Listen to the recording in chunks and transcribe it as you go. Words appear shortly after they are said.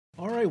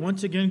right,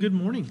 once again, good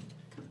morning.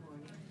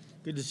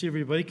 Good to see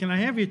everybody. Can I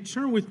have you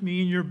turn with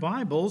me in your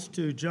Bibles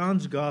to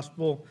John's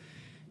Gospel,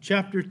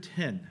 chapter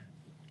 10.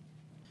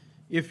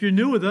 If you're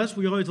new with us,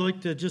 we always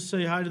like to just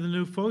say hi to the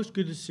new folks.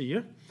 Good to see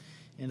you.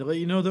 And to let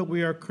you know that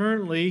we are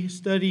currently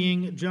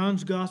studying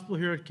John's Gospel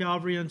here at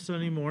Calvary on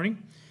Sunday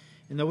morning.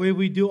 And the way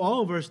we do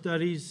all of our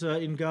studies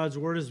in God's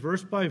Word is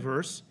verse by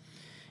verse.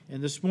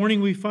 And this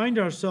morning we find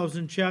ourselves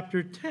in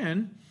chapter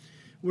 10,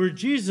 where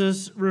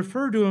Jesus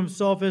referred to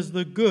himself as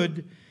the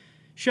Good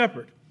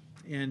Shepherd.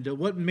 And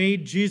what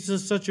made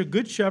Jesus such a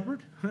good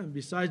shepherd,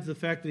 besides the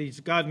fact that he's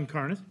God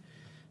incarnate,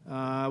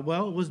 it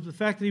was the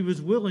fact that he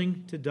was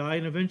willing to die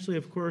and eventually,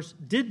 of course,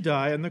 did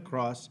die on the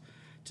cross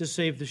to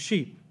save the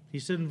sheep. He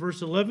said in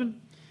verse 11,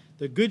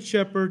 the Good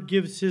Shepherd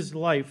gives his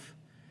life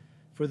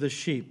for the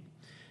sheep.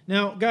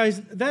 Now,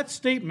 guys, that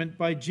statement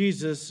by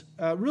Jesus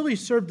really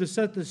served to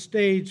set the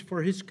stage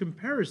for his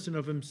comparison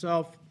of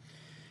himself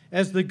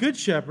as the Good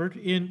Shepherd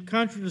in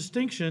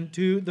contradistinction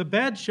to the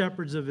bad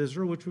shepherds of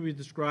Israel, which we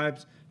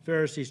describes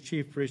Pharisees,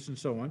 chief priests, and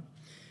so on.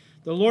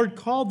 The Lord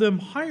called them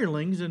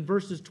hirelings in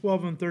verses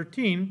 12 and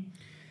 13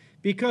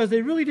 because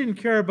they really didn't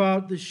care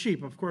about the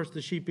sheep, of course,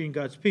 the sheep being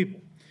God's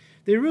people.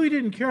 They really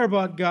didn't care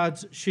about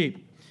God's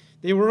sheep.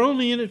 They were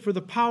only in it for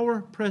the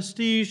power,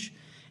 prestige,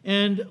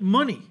 and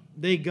money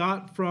they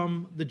got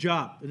from the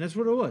job. And that's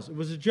what it was. It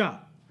was a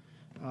job,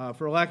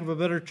 for lack of a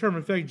better term.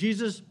 In fact,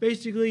 Jesus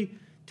basically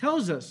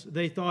tells us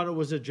they thought it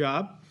was a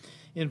job.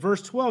 In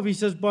verse 12, he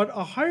says, but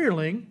a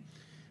hireling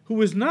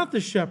who is not the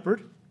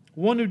shepherd,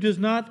 one who does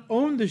not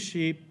own the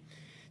sheep,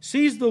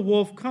 sees the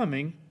wolf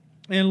coming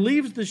and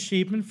leaves the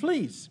sheep and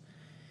flees.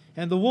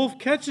 And the wolf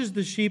catches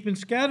the sheep and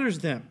scatters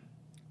them.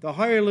 The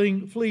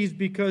hireling flees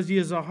because he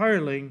is a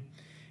hireling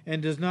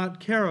and does not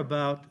care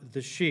about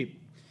the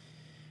sheep.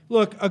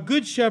 Look, a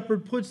good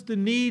shepherd puts the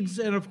needs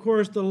and, of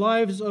course, the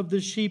lives of the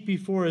sheep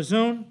before his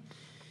own.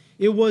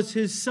 It was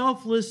his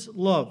selfless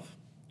love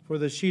for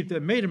the sheep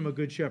that made him a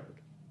good shepherd.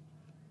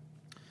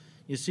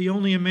 You see,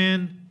 only a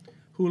man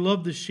who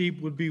loved the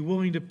sheep would be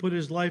willing to put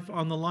his life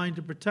on the line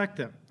to protect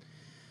them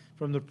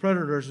from the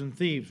predators and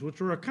thieves, which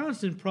were a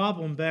constant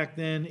problem back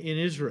then in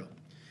Israel.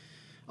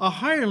 A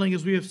hireling,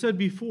 as we have said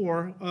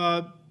before,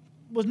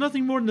 was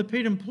nothing more than a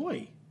paid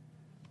employee.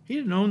 He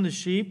didn't own the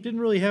sheep, didn't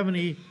really have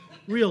any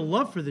real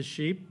love for the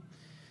sheep.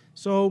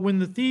 So when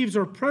the thieves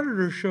or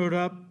predators showed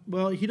up,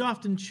 well, he'd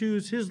often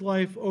choose his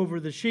life over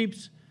the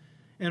sheep's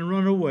and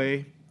run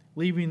away,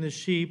 leaving the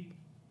sheep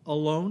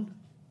alone,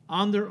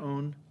 on their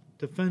own,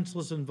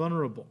 defenseless and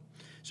vulnerable.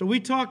 So we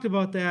talked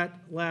about that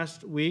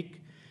last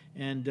week.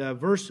 And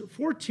verse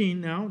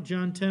 14 now,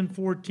 John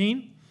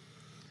 10:14,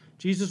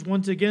 Jesus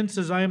once again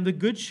says, I am the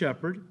good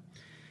shepherd,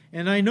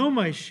 and I know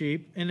my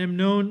sheep, and am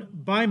known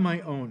by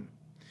my own.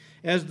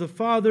 As the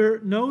Father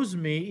knows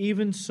me,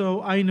 even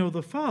so I know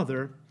the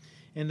Father,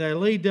 and I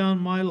lay down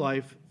my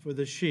life for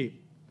the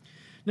sheep.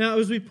 Now,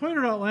 as we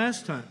pointed out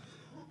last time,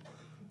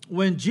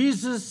 when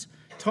Jesus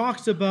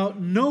talks about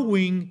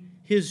knowing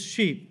his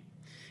sheep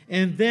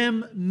and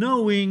them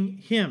knowing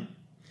him,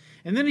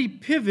 and then he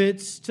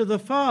pivots to the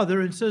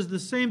Father and says the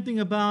same thing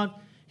about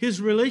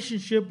his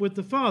relationship with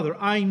the Father.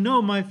 I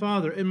know my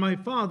Father, and my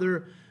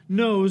Father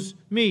knows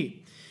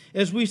me.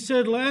 As we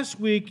said last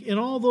week, in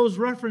all those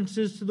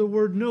references to the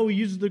word know, he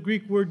uses the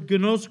Greek word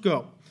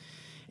gnosko.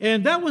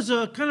 And that was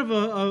a kind of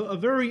a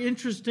very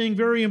interesting,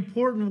 very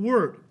important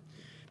word,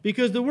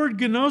 because the word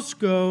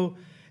gnosko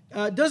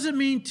doesn't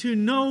mean to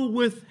know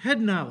with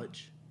head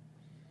knowledge.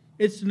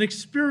 It's an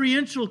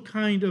experiential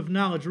kind of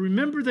knowledge.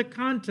 Remember the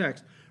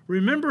context.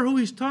 Remember who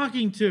he's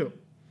talking to.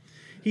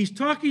 He's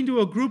talking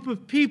to a group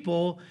of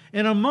people,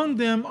 and among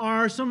them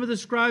are some of the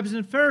scribes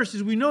and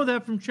Pharisees. We know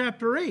that from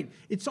chapter 8.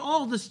 It's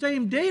all the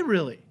same day,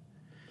 really.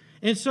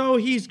 And so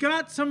he's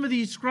got some of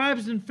these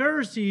scribes and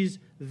Pharisees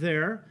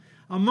there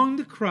among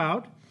the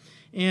crowd,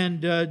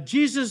 and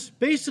Jesus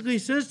basically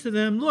says to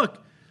them,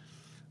 look,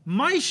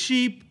 my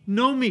sheep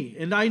know me,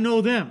 and I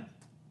know them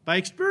by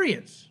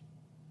experience,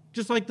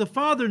 just like the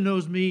Father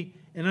knows me,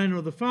 and I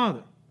know the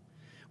Father.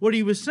 What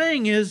he was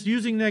saying is,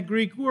 using that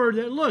Greek word,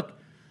 that look,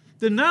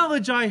 the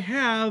knowledge I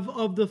have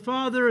of the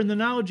Father and the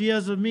knowledge he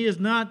has of me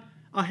is not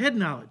a head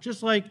knowledge.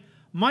 Just like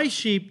my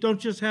sheep don't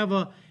just have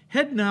a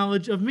head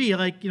knowledge of me,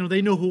 like,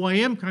 they know who I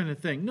am kind of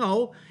thing.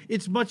 No,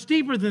 it's much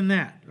deeper than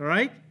that, all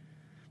right?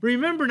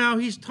 Remember now,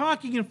 he's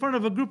talking in front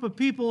of a group of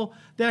people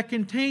that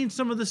contain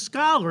some of the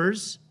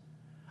scholars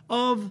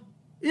of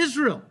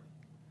Israel.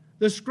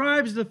 The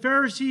scribes, the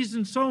Pharisees,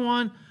 and so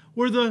on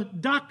were the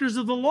doctors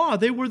of the law.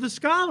 They were the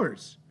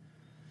scholars.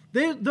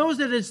 Those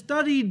that had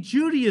studied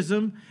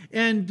Judaism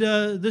and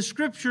the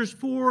scriptures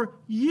for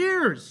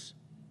years.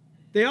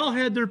 They all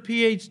had their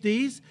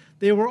PhDs.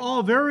 They were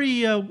all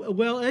very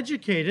well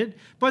educated,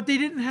 but they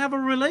didn't have a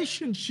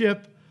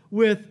relationship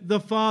with the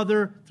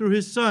Father through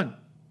his Son.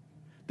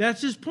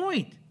 That's his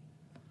point.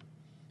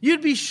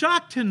 You'd be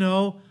shocked to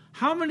know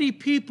how many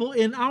people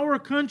in our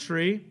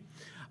country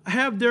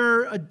have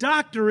their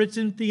doctorates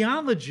in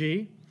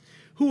theology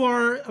who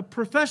are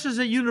professors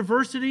at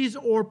universities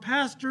or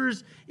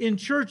pastors in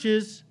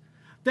churches,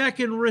 that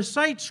can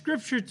recite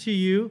Scripture to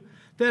you,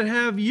 that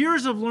have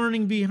years of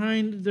learning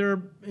behind their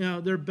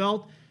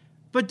belt,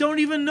 but don't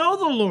even know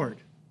the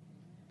Lord.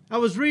 I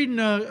was reading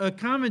a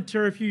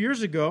commentary a few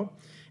years ago,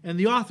 and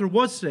the author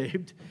was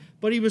saved,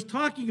 but he was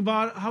talking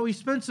about how he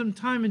spent some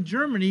time in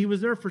Germany. He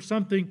was there for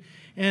something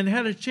and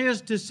had a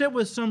chance to sit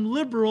with some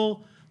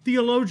liberal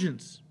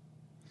theologians.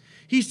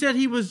 He said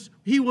he was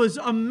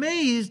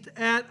amazed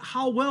at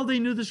how well they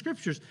knew the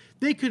Scriptures.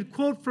 They could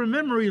quote from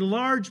memory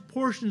large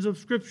portions of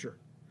Scripture.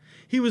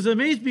 He was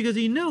amazed because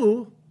he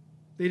knew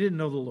they didn't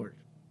know the Lord.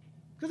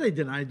 Because they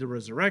denied the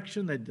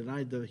resurrection, they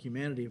denied the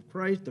humanity of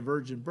Christ, the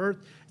virgin birth.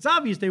 It's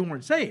obvious they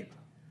weren't saved.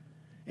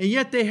 And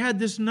yet they had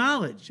this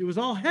knowledge. It was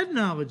all head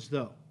knowledge,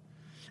 though.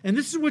 And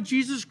this is what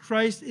Jesus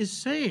Christ is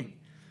saying.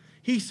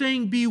 He's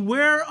saying,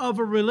 beware of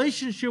a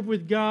relationship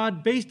with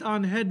God based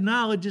on head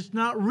knowledge. It's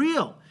not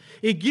real.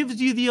 It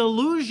gives you the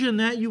illusion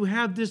that you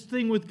have this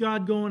thing with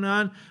God going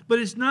on, but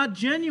it's not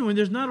genuine.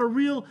 There's not a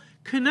real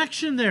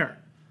connection there.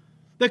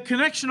 The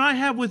connection I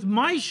have with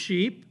my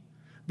sheep,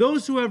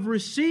 those who have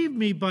received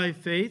me by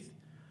faith,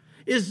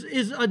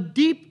 is a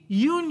deep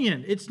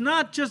union. It's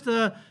not just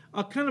a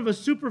kind of a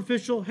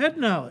superficial head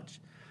knowledge.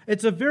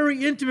 It's a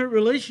very intimate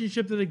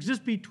relationship that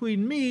exists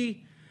between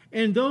me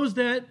and those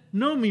that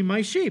know me,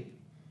 my sheep.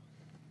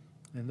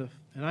 And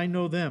I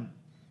know them,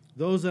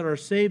 those that are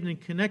saved and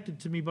connected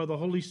to me by the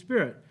Holy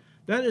Spirit.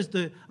 That is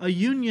a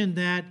union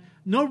that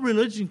no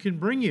religion can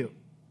bring you.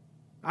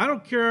 I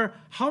don't care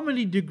how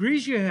many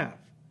degrees you have.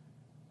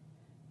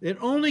 It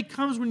only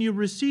comes when you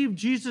receive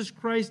Jesus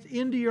Christ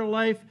into your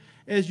life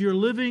as your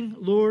living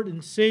Lord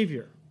and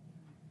Savior.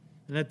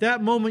 And at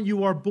that moment,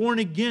 you are born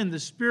again. The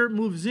Spirit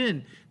moves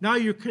in. Now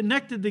you're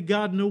connected to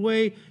God in a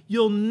way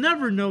you'll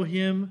never know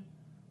Him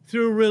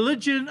through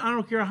religion. I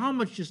don't care how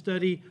much you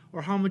study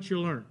or how much you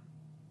learn.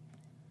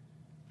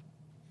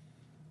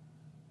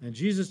 And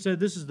Jesus said,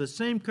 this is the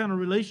same kind of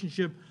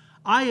relationship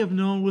I have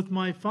known with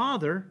my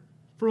Father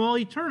for all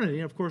eternity.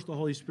 And of course, the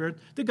Holy Spirit,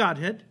 the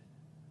Godhead.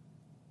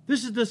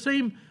 This is the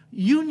same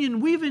union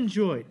we've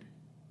enjoyed,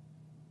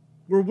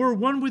 where we're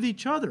one with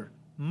each other.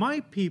 My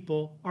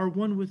people are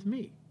one with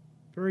me.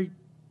 Very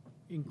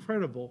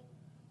incredible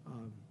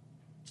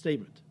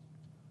statement.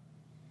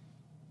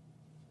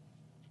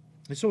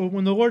 And so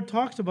when the Lord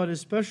talks about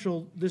this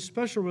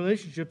special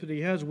relationship that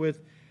He has with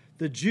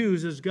the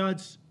Jews as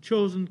God's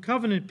chosen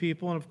covenant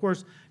people, and of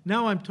course,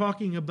 now I'm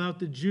talking about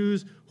the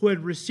Jews who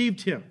had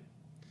received Him.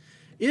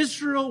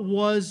 Israel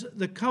was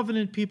the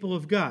covenant people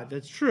of God.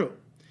 That's true.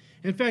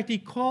 In fact, He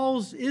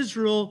calls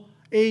Israel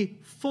a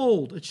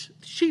fold, a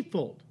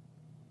sheepfold.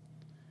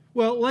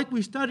 Well, like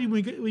we studied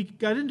when we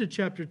got into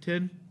chapter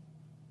 10,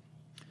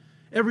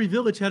 every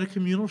village had a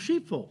communal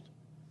sheepfold.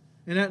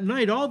 And at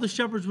night, all the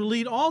shepherds would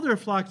lead all their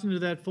flocks into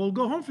that fold,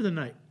 go home for the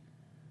night.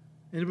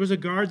 And there was a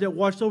guard that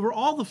watched over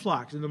all the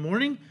flocks. In the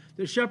morning,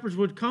 the shepherds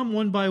would come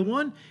one by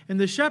one, and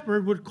the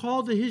shepherd would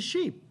call to his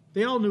sheep.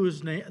 They all knew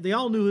his name. They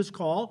all knew his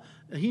call.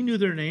 He knew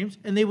their names,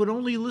 and they would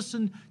only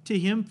listen to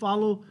him,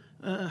 follow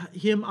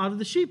him out of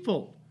the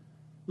sheepfold,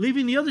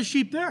 leaving the other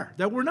sheep there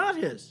that were not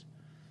his.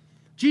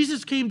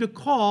 Jesus came to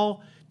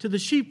call to the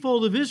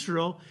sheepfold of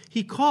Israel.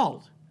 He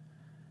called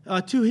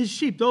to his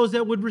sheep, those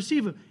that would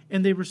receive him,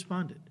 and they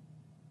responded.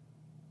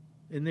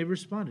 And they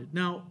responded.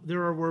 Now,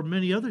 there were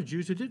many other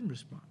Jews who didn't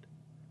respond.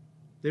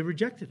 They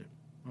rejected him,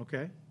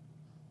 okay?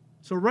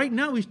 So right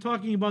now he's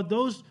talking about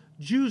those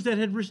Jews that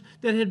had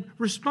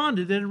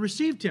responded, that had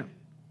received him.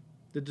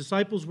 The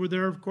disciples were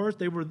there, of course.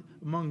 They were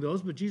among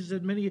those. But Jesus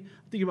had many,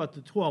 think about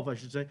the 12, I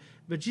should say.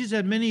 But Jesus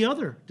had many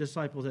other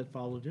disciples that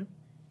followed him.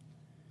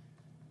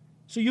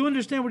 So you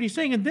understand what he's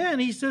saying. And then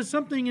he says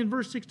something in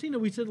verse 16 that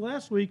we said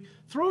last week,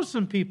 throw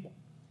some people.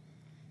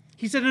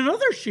 He said,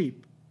 another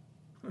sheep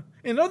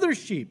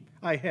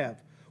I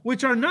have,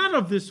 which are not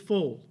of this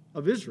fold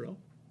of Israel.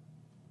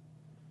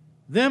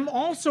 Them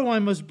also I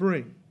must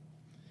bring,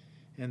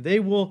 and they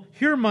will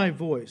hear my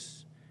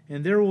voice,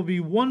 and there will be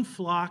one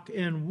flock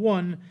and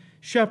one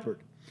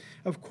shepherd.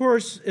 Of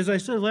course, as I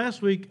said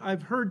last week,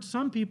 I've heard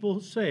some people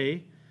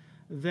say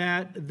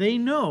that they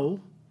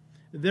know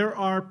there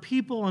are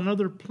people on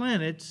other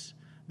planets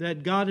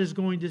that God is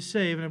going to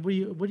save. And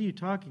what are you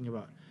talking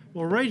about?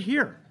 Well, right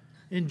here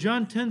in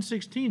John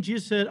 10:16,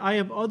 Jesus said, I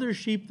have other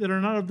sheep that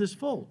are not of this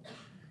fold.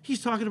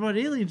 He's talking about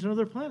aliens on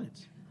other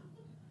planets.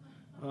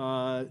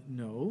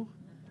 No.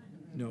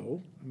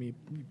 I mean,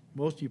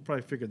 most of you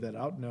probably figured that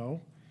out. No.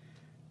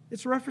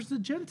 It's a reference to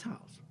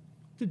Gentiles.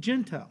 The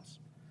Gentiles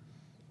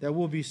that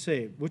will be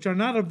saved, which are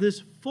not of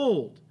this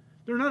fold.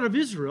 They're not of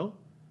Israel,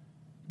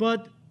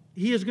 but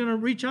he is going to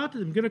reach out to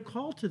them, going to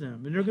call to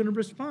them, and they're going to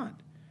respond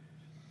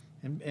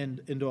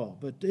and all.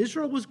 But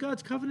Israel was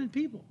God's covenant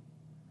people.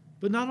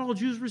 But not all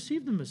Jews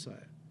received the Messiah.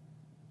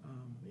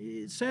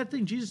 Sad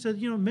thing, Jesus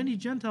said, many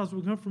Gentiles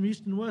will come from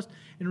east and west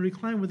and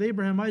recline with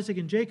Abraham, Isaac,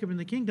 and Jacob in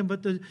the kingdom,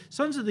 but the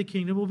sons of the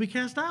kingdom will be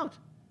cast out.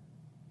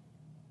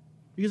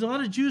 Because a lot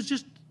of Jews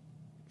just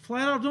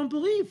flat out don't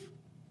believe.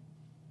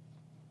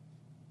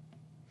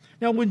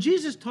 Now, when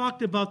Jesus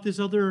talked about this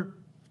other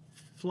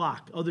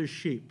flock, other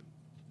sheep,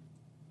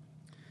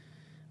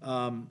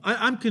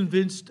 I'm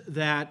convinced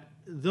that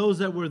those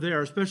that were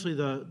there, especially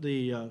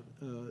the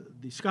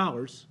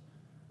scholars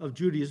of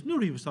Judaism, knew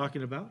what he was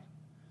talking about.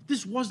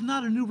 This was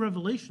not a new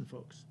revelation,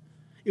 folks.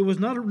 It was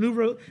not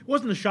it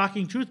wasn't a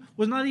shocking truth. It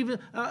was not even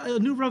a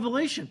new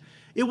revelation.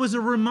 It was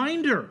a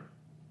reminder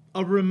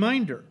of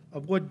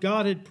what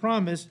God had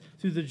promised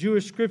through the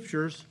Jewish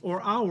scriptures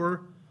or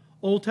our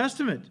Old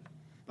Testament.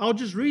 I'll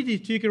just read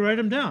these so you can write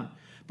them down.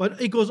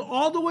 But it goes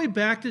all the way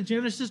back to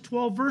Genesis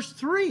 12, verse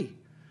 3.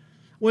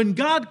 When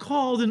God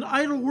called an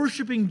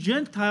idol-worshiping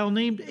Gentile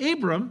named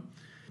Abram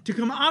to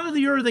come out of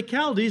the Ur of the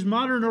Chaldees,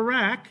 modern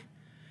Iraq,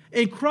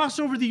 and cross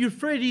over the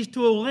Euphrates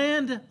to a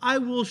land I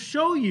will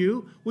show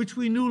you, which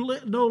we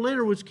know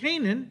later was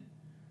Canaan.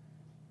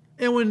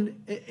 And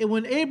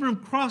when Abram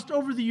crossed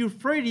over the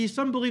Euphrates,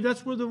 some believe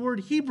that's where the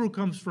word Hebrew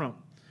comes from.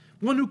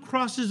 One who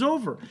crosses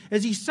over.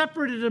 As he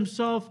separated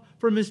himself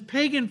from his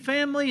pagan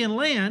family and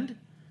land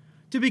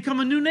to become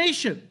a new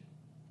nation.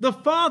 The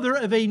father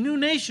of a new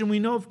nation. We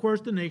know, of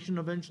course, the nation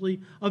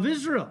eventually of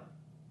Israel.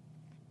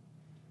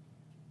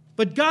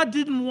 But God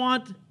didn't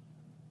want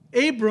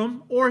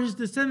Abram or his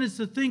descendants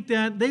to think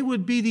that they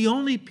would be the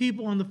only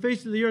people on the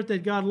face of the earth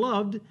that God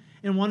loved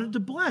and wanted to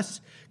bless.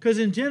 Because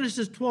in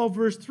Genesis 12,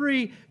 verse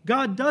 3,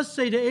 God does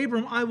say to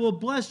Abram, I will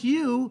bless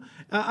you,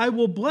 I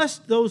will bless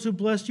those who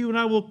bless you, and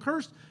I will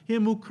curse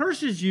him who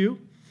curses you.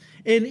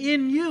 And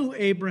in you,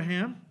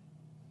 Abraham,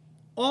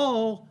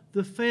 all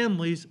the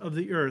families of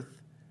the earth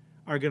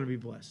are going to be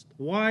blessed.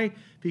 Why?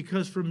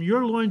 Because from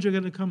your loins are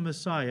going to come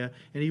Messiah,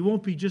 and he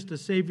won't be just the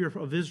Savior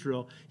of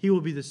Israel, he will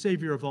be the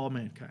Savior of all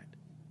mankind.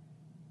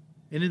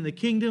 And in the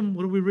kingdom,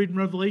 what do we read in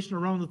Revelation?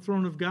 Around the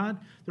throne of God,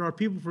 there are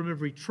people from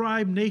every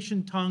tribe,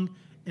 nation, tongue,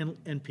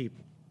 and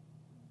people.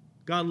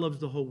 God loves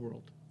the whole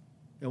world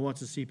and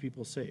wants to see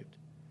people saved.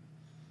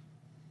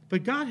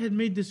 But God had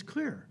made this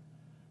clear,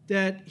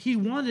 that he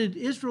wanted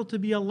Israel to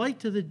be a light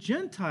to the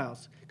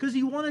Gentiles because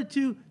he wanted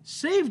to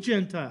save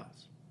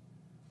Gentiles.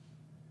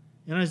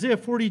 In Isaiah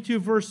 42,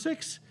 verse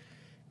 6,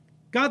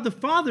 God the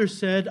Father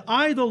said,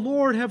 I, the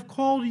Lord, have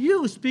called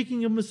you,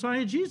 speaking of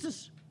Messiah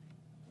Jesus.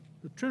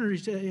 The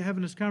Trinity's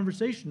having this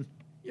conversation,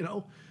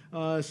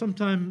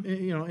 sometime,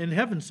 in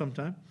heaven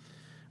sometime.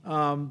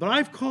 But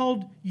I've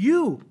called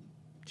you,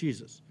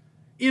 Jesus,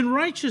 in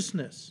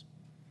righteousness.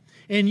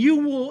 And you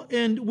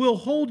will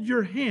hold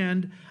your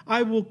hand.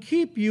 I will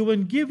keep you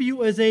and give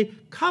you as a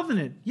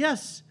covenant.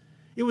 Yes,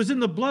 it was in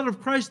the blood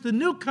of Christ the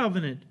new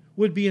covenant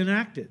would be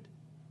enacted.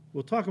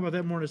 We'll talk about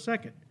that more in a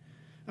second.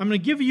 I'm going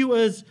to give you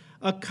as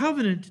a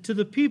covenant to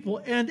the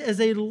people and as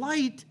a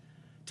light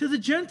to the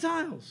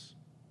Gentiles.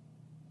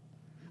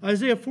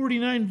 Isaiah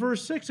 49,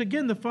 verse 6,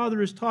 again, the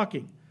Father is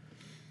talking.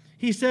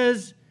 He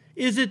says,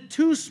 is it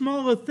too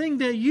small a thing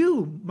that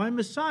you, my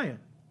Messiah,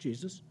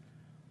 Jesus,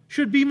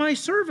 should be my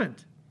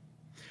servant?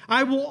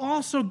 I will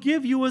also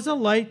give you as a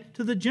light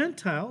to the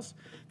Gentiles,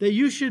 that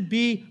you should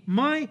be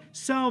my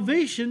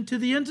salvation to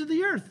the ends of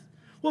the earth.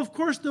 Well, of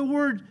course, the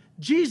word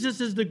Jesus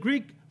is the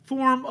Greek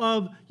form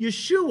of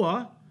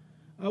Yeshua,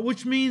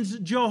 which means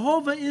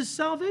Jehovah is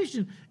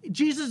salvation.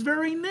 Jesus'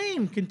 very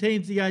name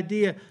contains the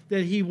idea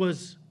that he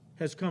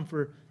has come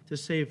to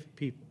save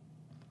people.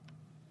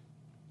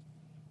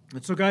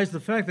 And so, guys, the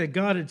fact that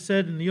God had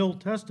said in the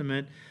Old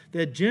Testament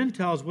that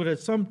Gentiles would at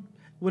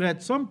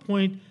some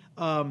point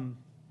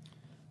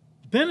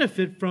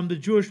benefit from the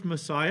Jewish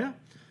Messiah,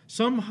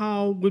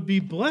 somehow would be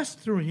blessed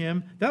through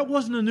him, that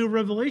wasn't a new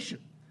revelation.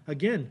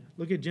 Again,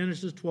 look at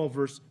Genesis 12,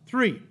 verse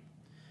 3.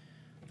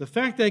 The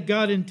fact that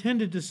God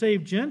intended to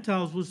save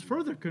Gentiles was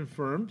further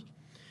confirmed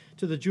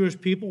to the Jewish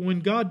people when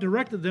God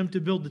directed them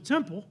to build the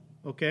temple,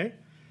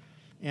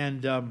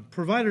 and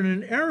provided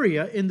an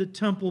area in the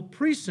temple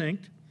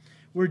precinct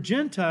where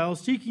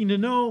Gentiles seeking to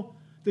know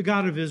the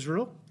God of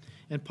Israel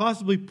and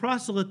possibly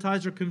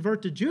proselytize or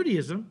convert to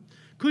Judaism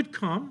could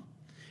come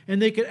and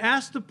they could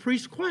ask the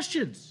priest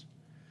questions.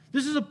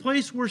 This is a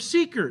place where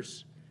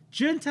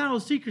Gentile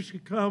seekers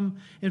could come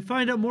and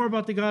find out more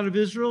about the God of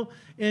Israel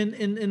and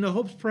in the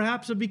hopes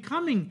perhaps of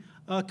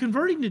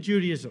converting to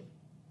Judaism.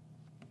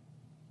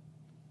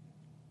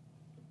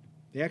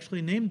 They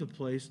actually named the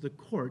place the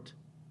Court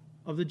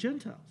of the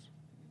Gentiles.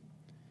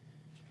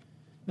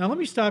 Now, let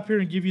me stop here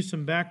and give you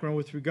some background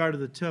with regard to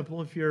the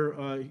temple. If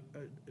you're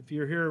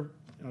here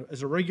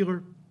as a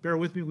regular, bear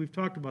with me. We've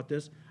talked about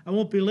this. I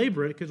won't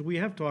belabor it because we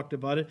have talked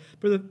about it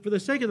for the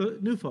sake of the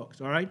new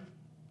folks. All right.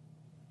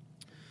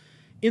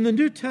 In the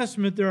New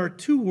Testament, there are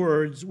two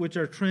words which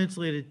are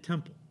translated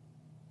temple.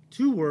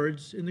 Two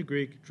words in the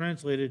Greek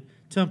translated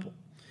temple.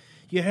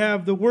 You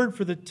have the word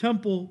for the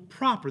temple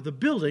proper, the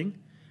building,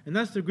 and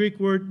that's the Greek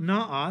word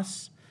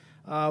naos,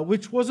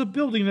 which was a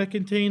building that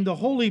contained the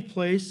holy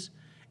place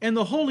and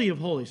the Holy of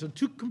Holies. So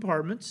two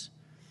compartments.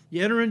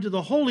 You enter into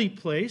the holy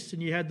place,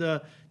 and you had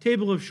the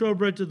table of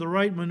showbread to the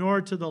right,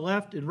 menorah to the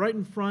left, and right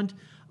in front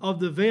of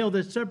the veil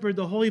that separated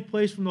the holy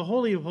place from the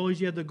Holy of Holies,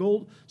 you had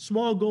the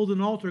small golden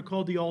altar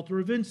called the altar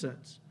of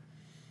incense.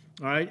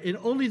 All right, and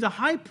only the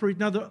high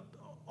priest,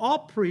 all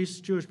priests,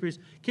 Jewish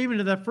priests, came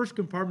into that first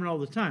compartment all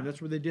the time.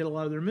 That's where they did a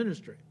lot of their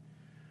ministry.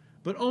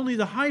 But only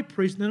the high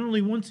priest, and then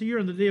only once a year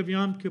on the day of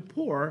Yom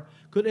Kippur,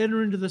 could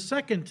enter into the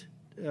second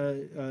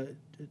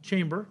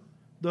chamber,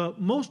 the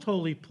most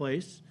holy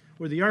place,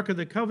 where the Ark of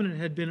the Covenant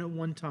had been at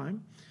one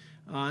time,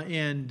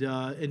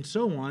 and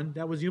so on.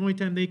 That was the only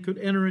time they could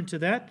enter into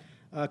that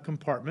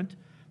compartment.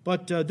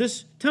 But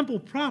this temple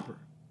proper,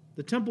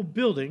 the temple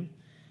building,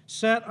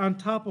 sat on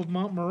top of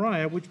Mount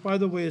Moriah, which, by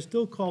the way, is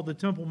still called the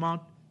Temple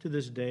Mount to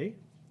this day.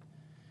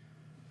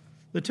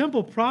 The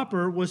temple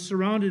proper was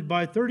surrounded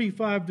by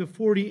 35 to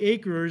 40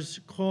 acres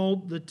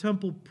called the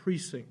temple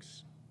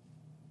precincts.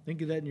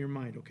 Think of that in your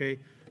mind, okay?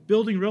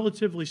 Building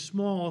relatively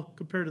small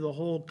compared to the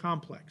whole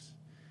complex.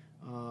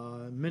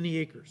 Many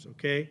acres,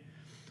 okay?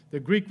 The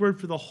Greek word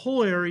for the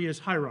whole area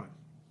is hieron.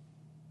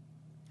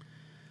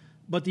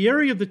 But the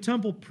area of the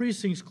temple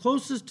precincts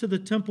closest to the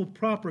temple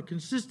proper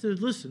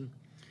consisted, listen,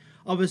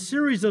 of a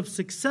series of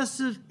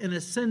successive and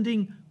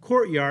ascending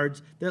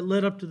courtyards that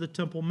led up to the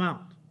Temple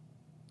Mount.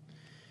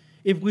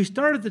 If we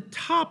start at the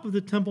top of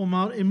the Temple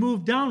Mount and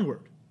move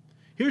downward,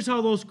 here's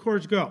how those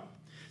courts go.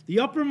 The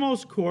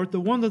uppermost court, the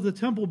one that the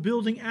temple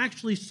building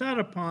actually sat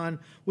upon,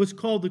 was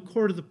called the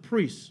Court of the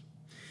Priests.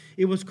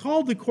 It was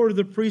called the Court of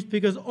the Priests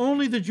because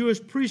only the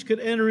Jewish priests could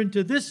enter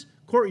into this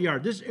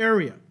courtyard, this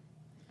area,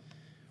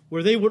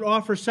 where they would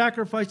offer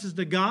sacrifices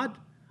to God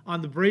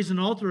on the brazen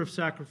altar of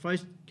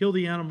sacrifice, kill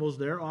the animals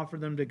there, offer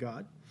them to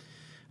God.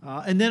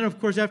 And then, of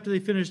course, after they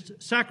finished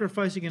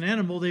sacrificing an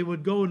animal, they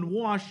would go and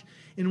wash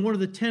in one of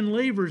the 10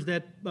 lavers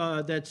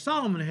that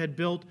Solomon had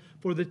built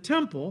for the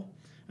temple.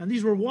 And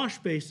these were wash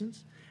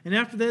basins. And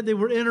after that, they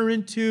would enter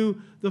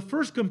into the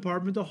first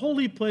compartment, the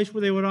holy place,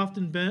 where they would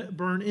often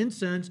burn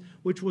incense,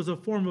 which was a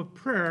form of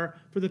prayer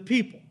for the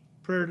people.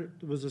 Prayer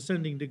was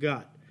ascending to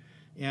God.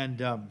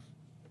 And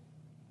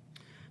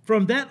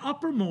from that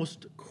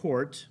uppermost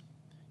court,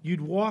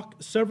 you'd walk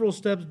several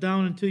steps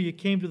down until you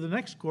came to the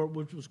next court,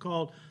 which was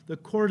called the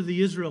Court of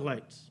the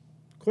Israelites.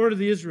 Court of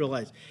the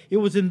Israelites. It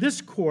was in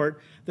this court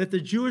that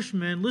the Jewish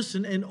men,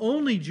 listen, and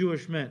only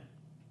Jewish men,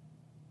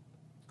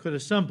 could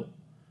assemble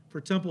for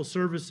temple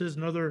services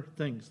and other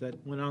things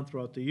that went on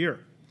throughout the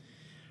year.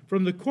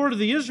 From the Court of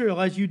the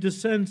Israelites, you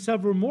descend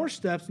several more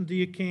steps until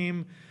you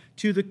came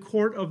to the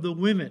Court of the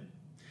Women.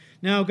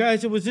 Now,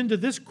 guys, it was into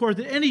this court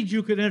that any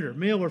Jew could enter,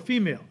 male or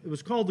female. It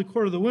was called the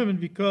Court of the Women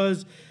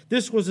because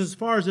this was as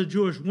far as a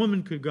Jewish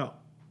woman could go.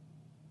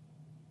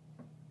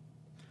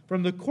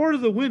 From the Court of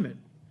the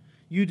Women,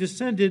 you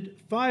descended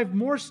 5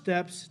 more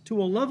steps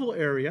to a level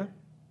area,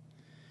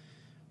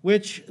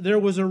 which there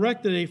was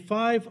erected a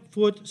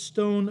 5-foot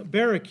stone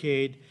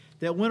barricade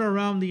that went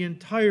around the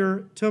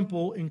entire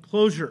temple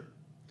enclosure.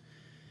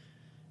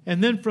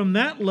 And then from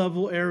that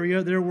level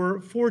area, there were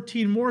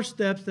 14 more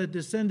steps that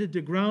descended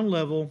to ground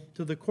level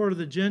to the Court of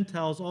the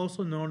Gentiles,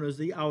 also known as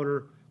the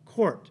Outer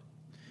Court.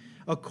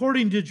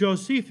 According to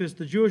Josephus,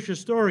 the Jewish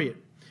historian,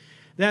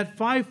 that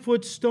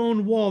 5-foot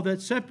stone wall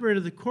that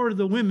separated the Court of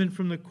the Women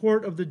from the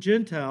Court of the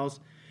Gentiles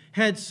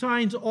had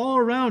signs all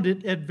around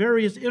it at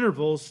various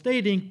intervals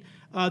stating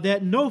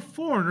that no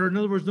foreigner, in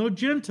other words, no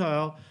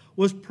Gentile,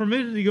 was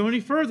permitted to go any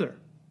further.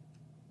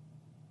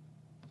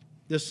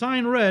 The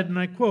sign read, and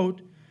I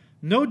quote,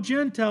 "No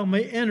Gentile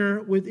may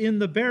enter within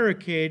the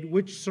barricade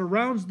which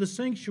surrounds the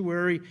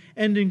sanctuary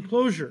and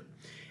enclosure.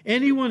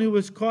 Anyone who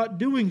is caught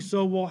doing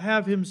so will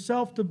have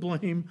himself to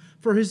blame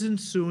for his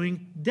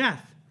ensuing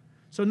death."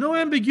 So no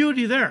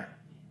ambiguity there,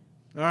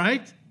 all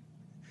right?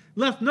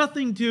 Left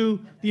nothing to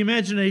the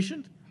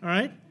imagination, all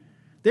right?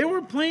 They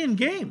weren't playing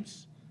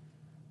games.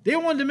 They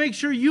wanted to make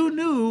sure you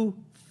knew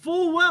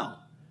full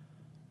well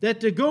that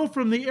to go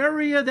from the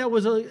area that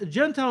was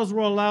Gentiles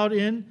were allowed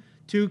in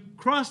to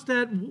cross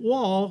that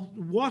wall,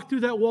 walk through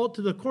that wall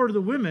to the Court of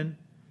the Women,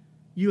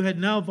 you had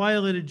now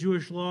violated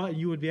Jewish law and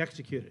you would be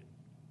executed.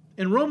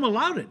 And Rome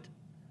allowed it.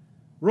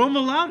 Rome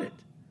allowed it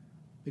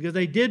because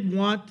they did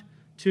want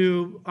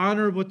to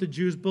honor what the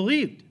Jews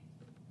believed.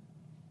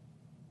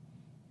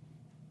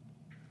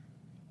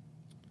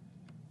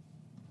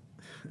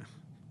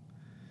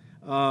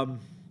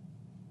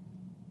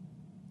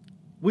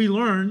 We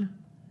learn,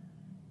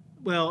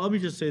 well, let me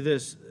just say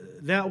this,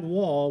 that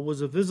wall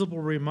was a visible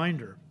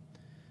reminder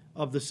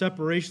of the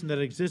separation that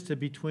existed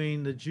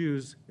between the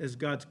Jews as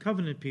God's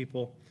covenant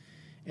people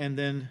and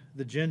then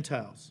the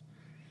Gentiles.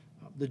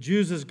 The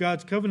Jews as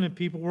God's covenant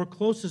people were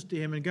closest to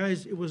him. And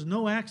guys, it was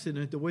no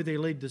accident the way they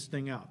laid this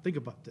thing out. Think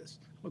about this.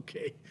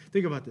 Okay,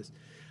 think about this.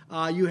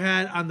 You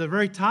had on the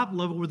very top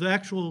level where the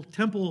actual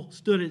temple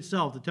stood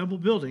itself, the temple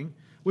building,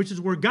 which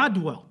is where God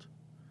dwelt,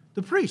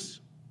 the priests.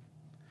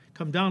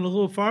 Come down a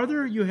little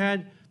farther, you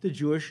had the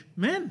Jewish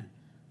men.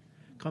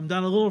 Come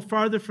down a little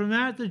farther from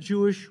that, the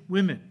Jewish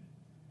women.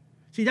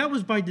 See, that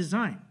was by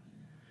design.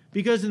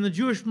 Because in the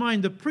Jewish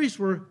mind, the priests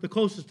were the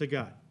closest to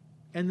God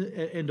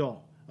and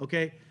all,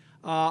 okay?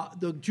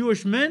 The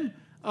Jewish men,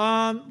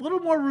 a little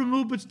more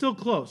removed, but still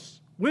close.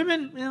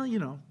 Women, well, you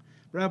know,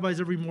 rabbis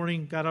every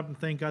morning got up and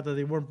thanked God that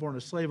they weren't born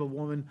a slave, a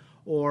woman,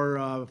 or,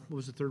 what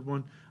was the third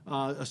one?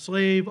 A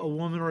slave, a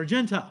woman, or a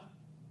Gentile.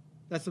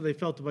 That's what they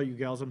felt about you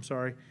gals, I'm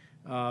sorry.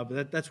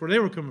 But that's where they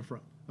were coming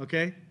from,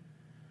 okay?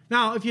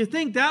 Now, if you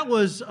think that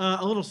was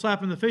a little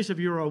slap in the face if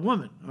you were a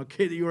woman,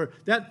 okay, that you were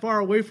that far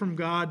away from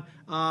God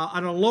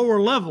at a lower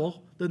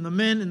level than the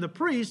men and the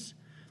priests,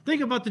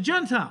 think about the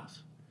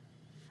Gentiles.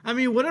 I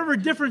mean, whatever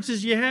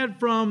differences you had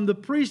from the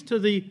priests to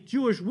the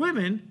Jewish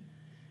women,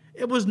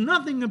 it was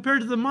nothing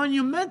compared to the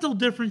monumental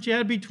difference you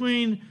had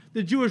between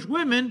the Jewish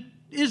women,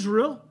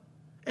 Israel,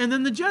 and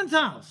then the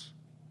Gentiles.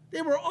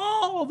 They were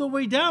all the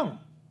way down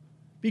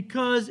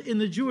because in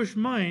the Jewish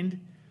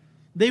mind,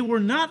 they were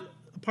not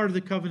part of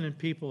the covenant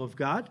people of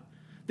God.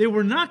 They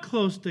were not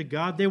close to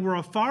God. They were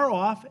afar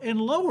off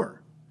and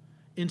lower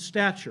in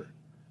stature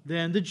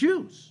than the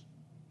Jews.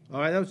 All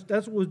right,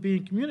 that's what was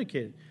being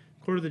communicated,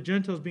 according to the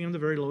Gentiles being on the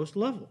very lowest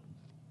level.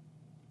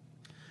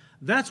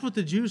 That's what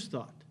the Jews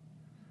thought.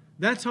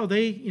 That's how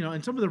they,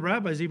 and some of the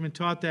rabbis even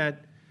taught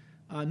that,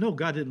 no,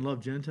 God didn't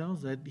love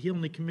Gentiles, that he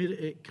only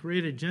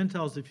created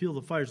Gentiles to fuel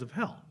the fires of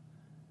hell.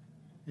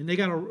 And they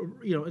got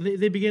to,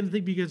 they began to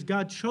think because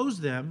God chose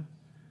them,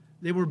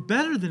 they were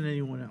better than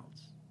anyone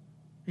else.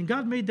 And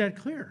God made that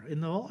clear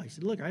in the law. He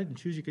said, look, I didn't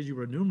choose you because you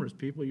were a numerous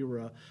people. You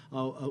were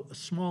a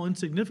small,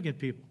 insignificant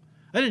people.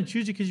 I didn't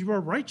choose you because you were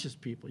a righteous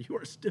people. You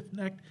were a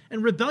stiff-necked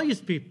and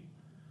rebellious people.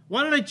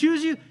 Why did I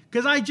choose you?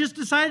 Because I just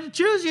decided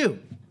to choose you.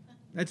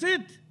 That's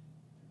it.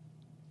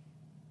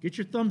 Get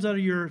your thumbs out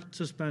of your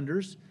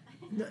suspenders.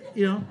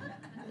 You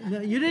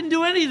didn't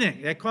do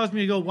anything. That caused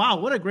me to go, wow,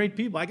 what a great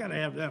people. I got to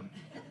have them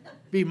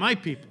be my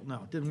people.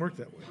 No, it didn't work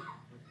that way.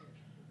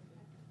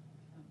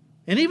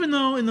 And even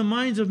though in the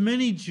minds of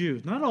many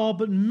Jews, not all,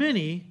 but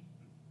many,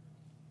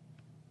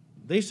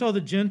 they saw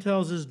the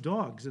Gentiles as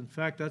dogs. In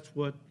fact, that's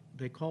what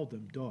they called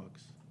them,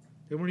 dogs.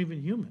 They weren't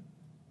even human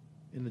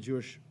in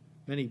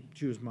many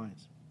Jews'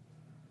 minds.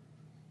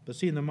 But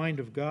see, in the mind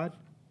of God,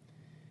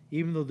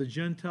 even though the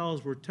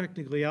Gentiles were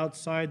technically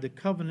outside the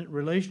covenant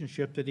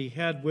relationship that he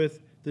had with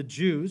the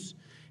Jews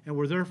and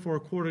were therefore,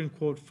 quote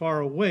unquote,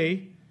 far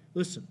away,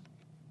 listen,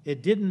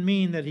 it didn't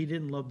mean that he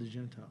didn't love the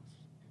Gentiles.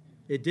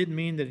 It didn't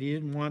mean that he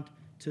didn't want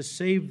to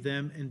save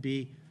them and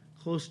be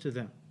close to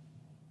them,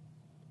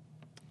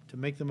 to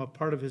make them a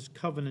part of his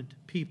covenant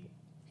people.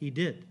 He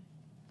did.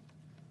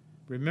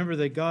 Remember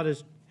that God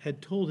had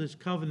told his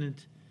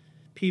covenant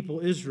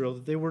people, Israel,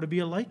 that they were to be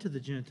a light to the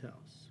Gentiles.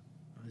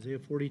 Isaiah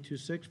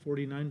 42:6,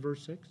 49,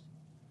 verse 6.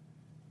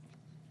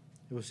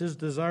 It was his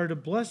desire to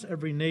bless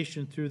every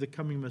nation through the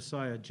coming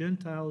Messiah,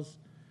 Gentiles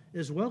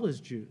as well as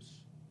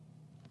Jews.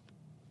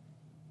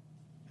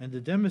 And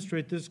to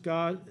demonstrate this,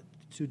 God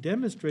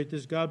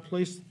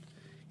placed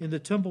in the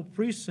temple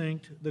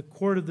precinct the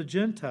court of the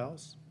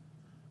Gentiles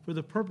for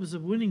the purpose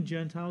of winning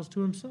Gentiles to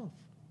himself.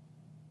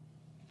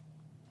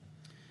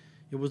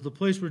 It was the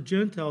place where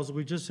Gentiles,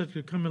 we just said,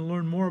 could come and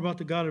learn more about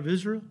the God of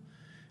Israel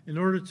in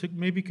order to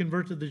maybe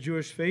convert to the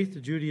Jewish faith,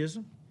 to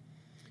Judaism,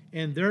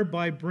 and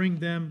thereby bring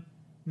them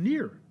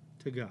near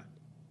to God,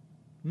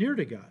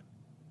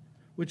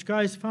 which,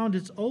 guys, found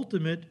its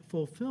ultimate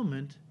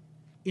fulfillment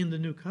in the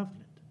new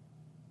covenant.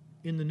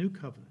 In the new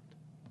covenant.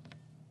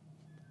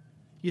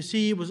 You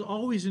see, it was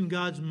always in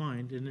God's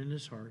mind and in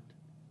his heart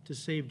to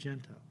save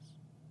Gentiles.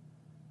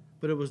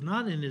 But it was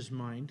not in his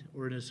mind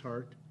or in his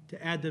heart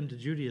to add them to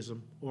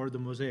Judaism or the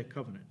Mosaic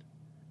covenant.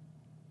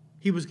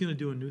 He was going to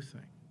do a new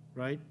thing,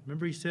 right?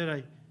 Remember he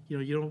said,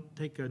 you don't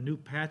take a new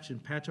patch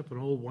and patch up an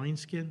old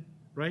wineskin,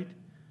 right?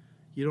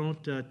 You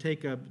don't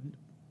take a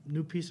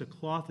new piece of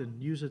cloth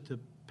and use it to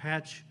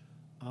patch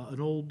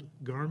an old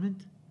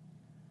garment.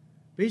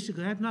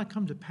 Basically, I've not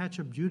come to patch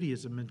up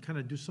Judaism and kind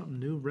of do something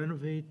new,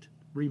 renovate,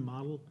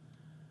 remodel.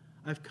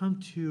 I've come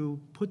to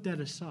put that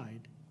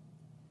aside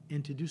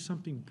and to do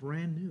something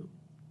brand new.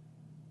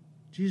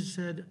 Jesus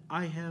said,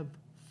 I have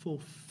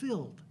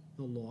fulfilled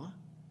the law.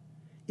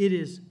 It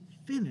is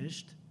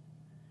finished,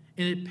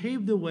 and it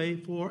paved the way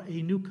for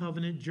a new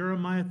covenant.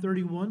 Jeremiah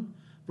 31,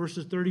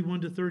 verses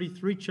 31 to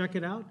 33, check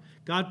it out.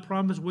 God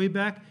promised way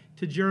back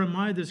to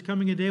Jeremiah, there's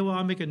coming a day where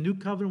I'll make a new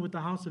covenant with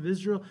the house of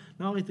Israel,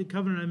 not like the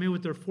covenant I made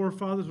with their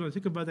forefathers when I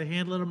took them by the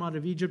hand, led them out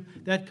of Egypt.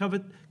 That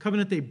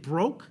covenant they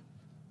broke,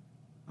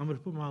 I'm going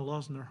to put my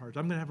laws in their hearts.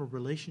 I'm going to have a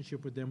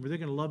relationship with them where they're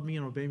going to love me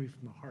and obey me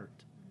from the heart.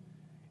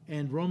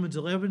 And Romans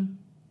 11,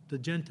 the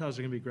Gentiles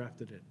are going to be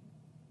grafted in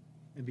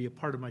and be a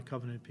part of my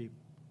covenant people.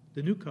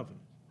 The new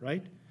covenant,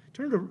 right?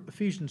 Turn to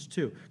Ephesians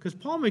 2, because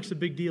Paul makes a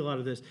big deal out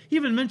of this. He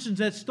even mentions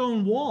that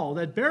stone wall,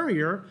 that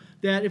barrier,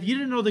 that if you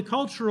didn't know the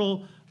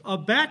cultural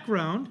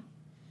background,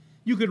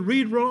 you could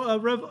read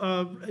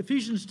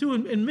Ephesians 2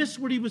 and miss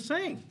what he was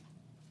saying.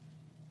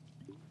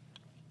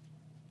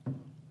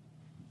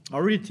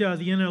 I'll read it to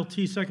the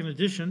NLT second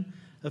edition,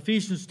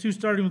 Ephesians 2,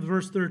 starting with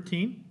verse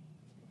 13.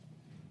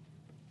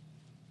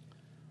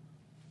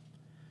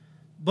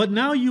 But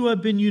now you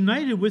have been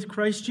united with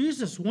Christ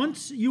Jesus.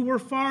 Once you were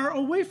far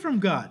away from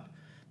God,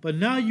 but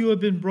now you have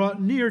been brought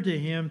near to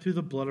him through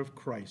the blood of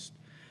Christ.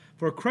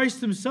 For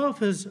Christ himself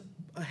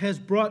has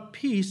brought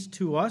peace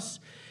to us.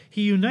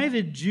 He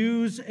united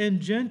Jews and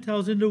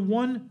Gentiles into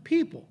one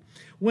people,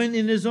 when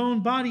in his own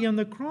body on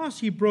the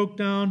cross he broke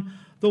down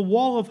the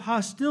wall of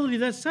hostility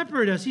that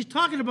separated us. He's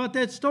talking about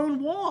that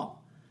stone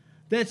wall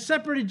that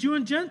separated Jew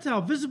and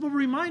Gentile, visible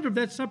reminder of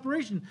that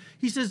separation.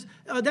 He says,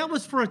 that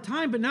was for a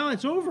time, but now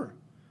it's over.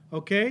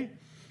 Okay?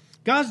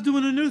 God's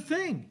doing a new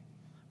thing.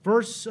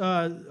 Verse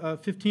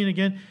 15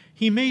 again,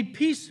 he made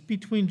peace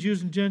between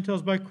Jews and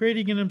Gentiles by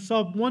creating in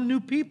himself one new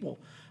people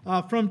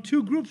from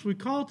two groups. We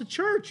call it the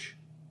church,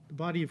 the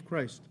body of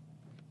Christ.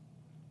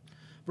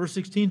 Verse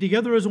 16,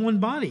 together as one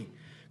body.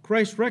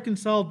 Christ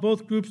reconciled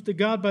both groups to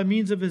God by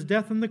means of his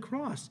death on the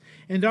cross,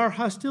 and our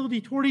hostility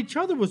toward each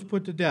other was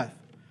put to death.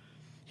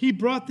 He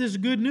brought this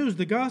good news,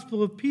 the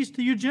gospel of peace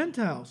to you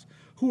Gentiles,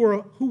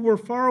 who were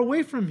far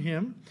away from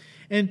him,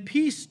 and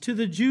peace to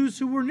the Jews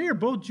who were near.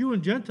 Both Jew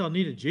and Gentile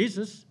needed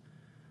Jesus.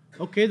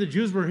 Okay, the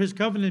Jews were his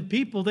covenant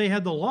people. They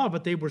had the law,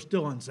 but they were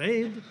still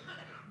unsaved.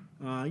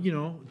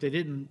 They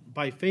didn't,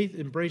 by faith,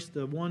 embrace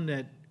the one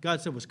that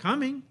God said was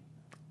coming.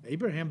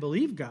 Abraham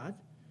believed God.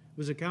 It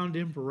was accounted to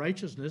him for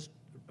righteousness,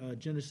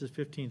 Genesis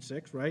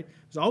 15:6, right?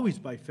 It was always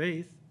by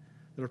faith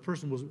that a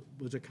person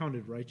was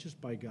accounted righteous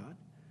by God.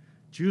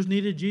 Jews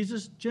needed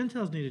Jesus.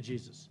 Gentiles needed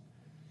Jesus.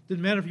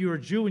 Didn't matter if you were a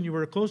Jew and you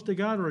were close to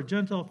God or a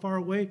Gentile far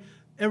away.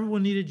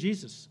 Everyone needed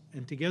Jesus.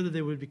 And together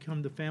they would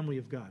become the family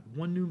of God.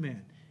 One new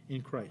man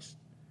in Christ.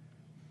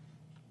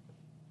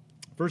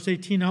 Verse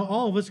 18, now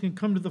all of us can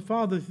come to the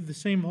Father through the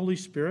same Holy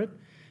Spirit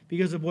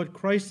because of what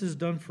Christ has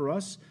done for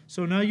us.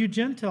 So now you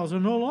Gentiles are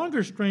no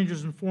longer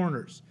strangers and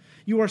foreigners.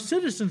 You are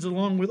citizens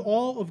along with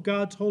all of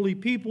God's holy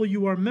people.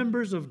 You are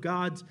members of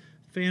God's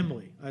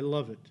family. I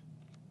love it.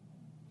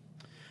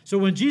 So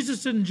when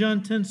Jesus said in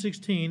John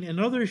 10:16, and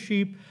other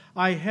sheep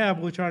I have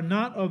which are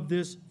not of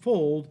this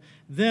fold,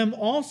 them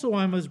also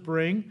I must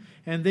bring,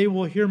 and they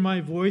will hear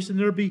my voice, and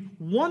there will be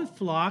one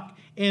flock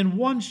and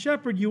one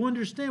shepherd. You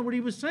understand what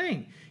he was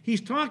saying.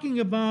 He's talking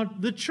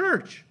about the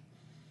church,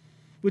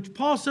 which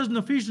Paul says in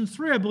Ephesians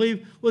 3, I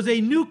believe, was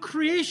a new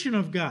creation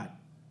of God.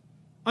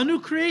 A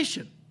new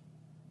creation.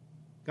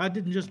 God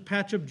didn't just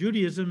patch up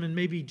Judaism and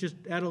maybe just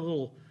add a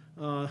little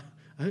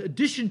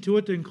addition to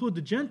it to include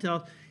the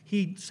Gentiles.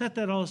 He set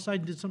that all aside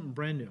and did something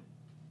brand new.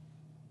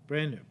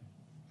 Brand new.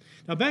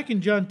 Now back in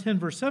John 10,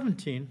 verse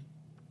 17,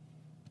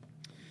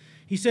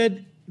 he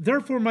said,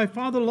 therefore my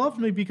Father loved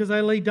me because I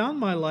lay down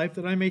my life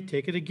that I may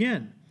take it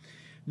again.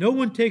 No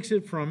one takes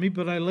it from me,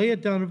 but I lay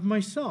it down of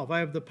myself. I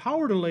have the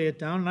power to lay it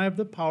down, and I have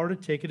the power to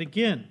take it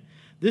again.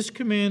 This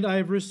command I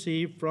have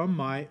received from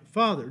my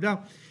Father.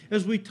 Now,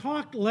 as we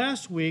talked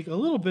last week a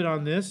little bit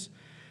on this,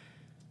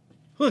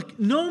 look,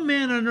 no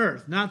man on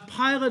earth, not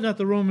Pilate, not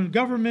the Roman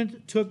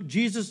government, took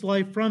Jesus'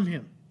 life from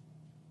him.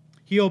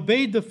 He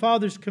obeyed the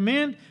Father's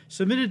command,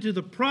 submitted to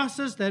the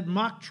process, that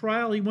mock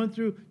trial he went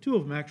through, two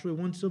of them actually,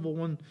 one civil,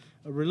 one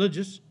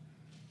religious.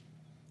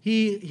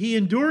 He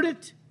endured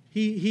it.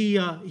 He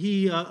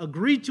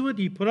agreed to it.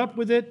 He put up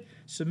with it,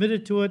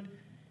 submitted to it,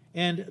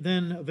 and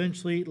then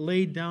eventually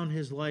laid down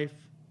his life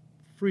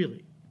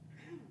freely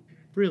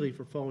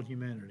for fallen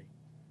humanity.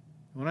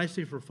 When I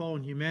say for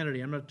fallen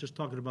humanity, I'm not just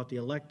talking about the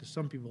elect, as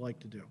some people like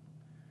to do.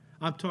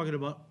 I'm talking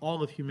about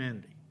all of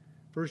humanity.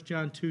 1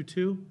 John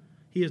 2:2,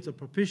 he is the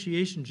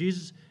propitiation,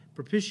 Jesus,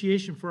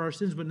 propitiation for our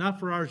sins, but not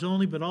for ours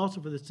only, but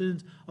also for the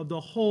sins of the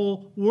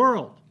whole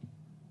world.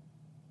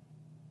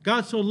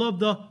 God so loved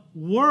the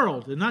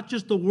world, and not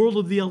just the world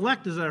of the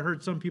elect, as I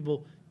heard some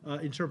people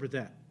interpret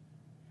that.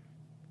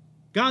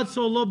 God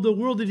so loved the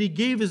world that he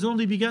gave his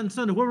only begotten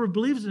Son. Whoever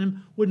believes in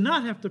him would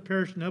not have to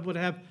perish and would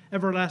have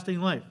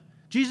everlasting life.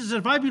 Jesus said,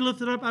 if I be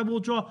lifted up, I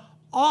will draw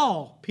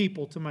all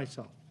people to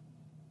myself,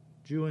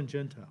 Jew and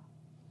Gentile.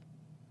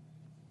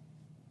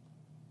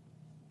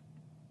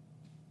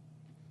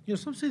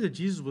 Some say that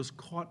Jesus was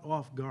caught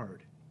off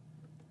guard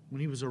when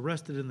he was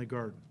arrested in the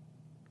garden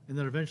and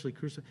then eventually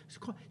crucified.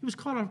 He was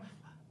caught off.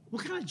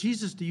 What kind of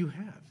Jesus do you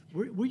have?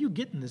 Where are you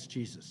getting this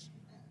Jesus?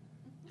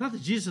 It's not the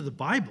Jesus of the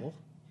Bible.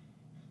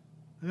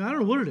 I don't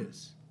know what it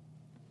is.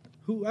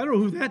 I don't know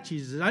who that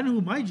Jesus is. I know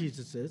who my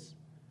Jesus is.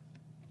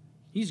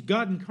 He's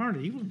God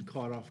incarnate. He wasn't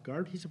caught off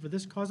guard. He said, for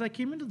this cause I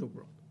came into the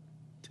world,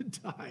 to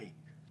die.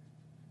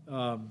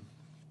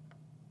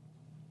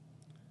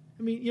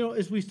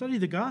 As we study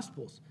the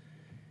Gospels,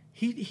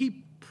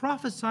 he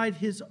prophesied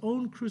his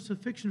own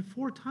crucifixion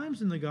 4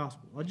 times in the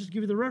Gospel. I'll just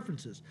give you the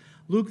references.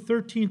 Luke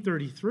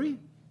 13:33,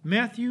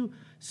 Matthew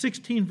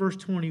 16, verse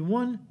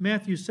 21,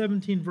 Matthew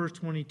 17, verse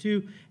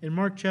 22, and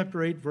Mark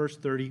chapter 8, verse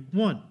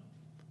 31.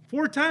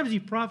 4 times he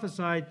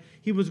prophesied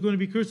he was going to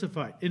be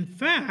crucified. In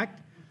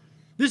fact,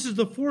 this is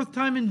the 4th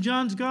time in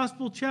John's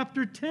Gospel,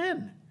 chapter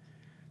 10,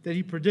 that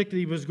he predicted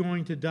he was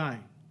going to die.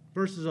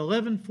 Verses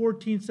 11,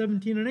 14,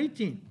 17, and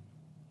 18.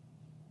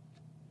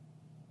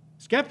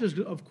 Skeptics,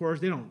 of course,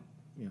 they don't,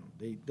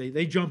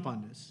 they jump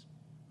on this,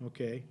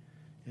 okay?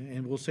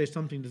 And will say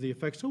something to the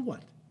effect, so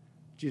what?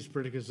 Jesus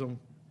predicted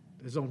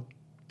his own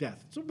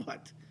death. So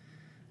what?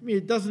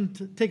 It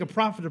doesn't take a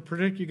prophet to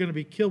predict you're going to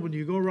be killed when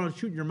you go around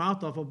shooting your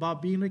mouth off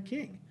about being a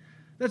king.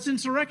 That's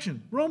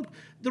insurrection.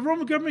 The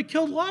Roman government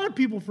killed a lot of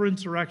people for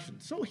insurrection.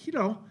 So,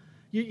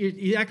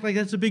 you act like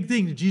that's a big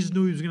thing. Jesus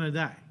knew he was going to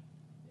die.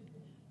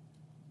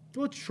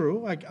 Well, it's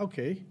true.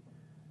 Okay.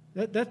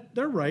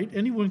 They're right.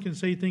 Anyone can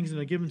say things in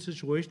a given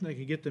situation that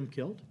could get them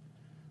killed.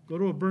 Go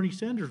to a Bernie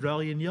Sanders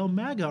rally and yell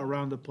MAGA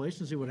around the place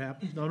and see what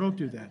happens. No, don't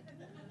do that.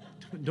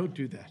 Don't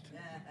do that.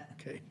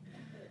 Okay.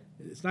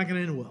 It's not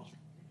going to end well.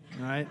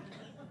 All right?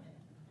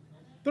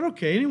 But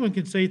okay, anyone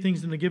can say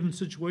things in a given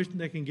situation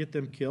that can get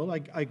them killed.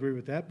 I agree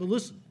with that. But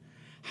listen,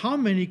 how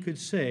many could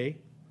say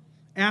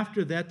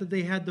after that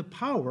they had the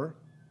power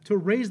to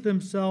raise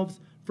themselves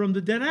from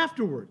the dead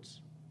afterwards?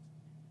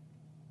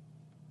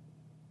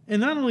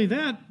 And not only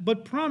that,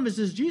 but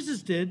promises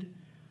Jesus did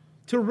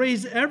to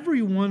raise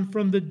everyone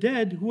from the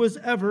dead who has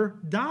ever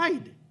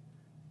died.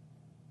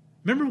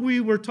 Remember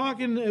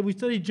we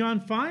studied John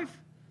 5?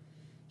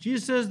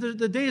 Jesus says that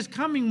the day is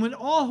coming when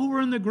all who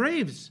are in the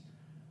graves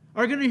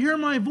are going to hear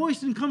my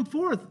voice and come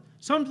forth,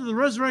 some to the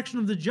resurrection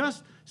of the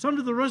just, some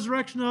to the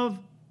resurrection of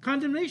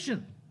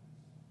condemnation.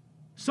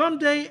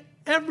 Someday,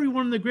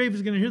 everyone in the grave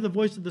is going to hear the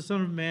voice of the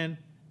Son of Man,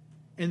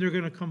 and they're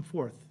going to come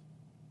forth.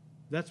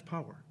 That's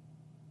power.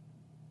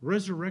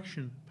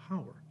 Resurrection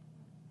power.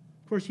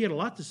 Of course, he had a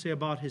lot to say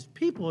about his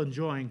people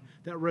enjoying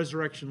that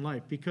resurrection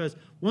life, because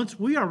once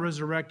we are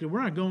resurrected,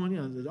 we're not going,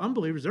 the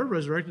unbelievers, they're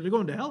resurrected, they're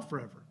going to hell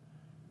forever.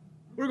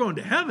 We're going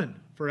to heaven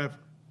forever.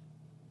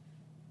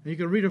 And you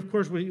can read, of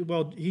course,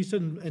 he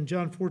said in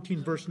John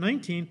 14, verse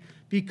 19,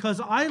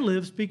 because I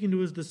live, speaking to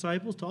his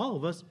disciples, to all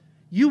of us,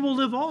 you will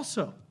live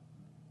also.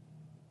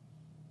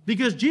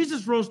 Because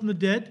Jesus rose from the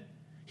dead,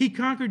 he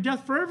conquered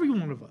death for every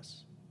one of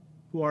us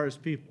who are his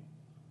people.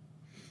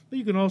 But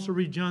you can also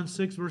read John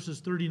 6, verses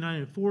 39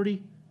 and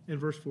 40, and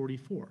verse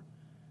 44.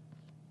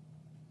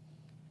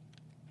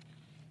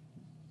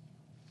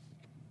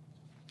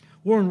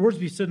 Warren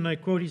Wiersbe said, and I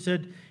quote, he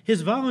said,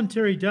 his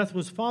voluntary death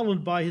was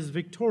followed by his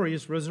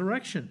victorious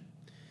resurrection.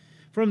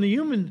 From the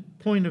human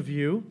point of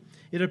view,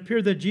 it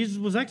appeared that Jesus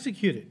was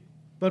executed.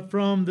 But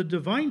from the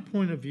divine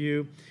point of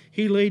view,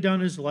 he laid down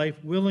his life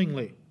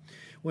willingly.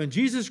 When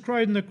Jesus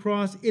cried on the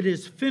cross, it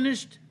is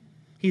finished,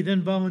 he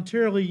then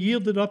voluntarily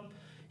yielded up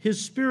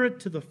his spirit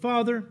to the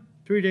Father.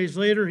 3 days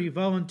later, he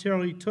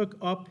voluntarily took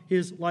up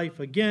his life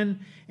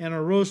again and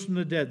arose from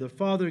the dead. The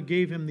Father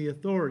gave him the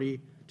authority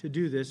to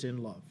do this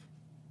in love.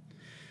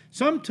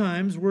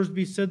 Sometimes,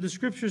 Wiersbe said, the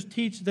Scriptures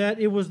teach that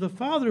it was the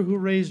Father who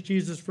raised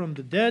Jesus from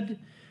the dead.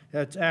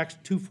 That's Acts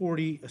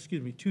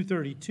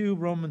 2:32,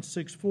 Romans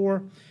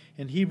 6:4,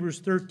 and Hebrews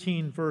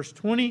 13, verse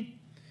 20.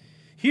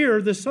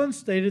 Here, the Son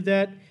stated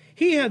that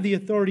he had the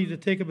authority to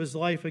take up his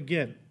life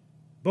again.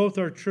 Both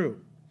are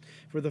true.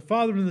 For the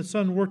Father and the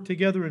Son work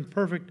together in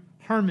perfect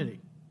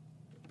harmony.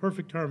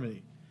 Perfect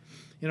harmony.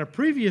 In a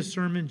previous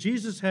sermon,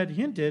 Jesus had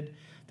hinted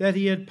that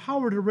he had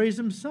power to raise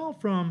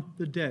himself from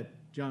the dead.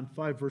 John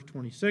 5, verse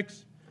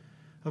 26.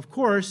 Of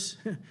course,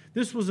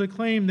 this was a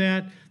claim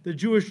that the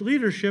Jewish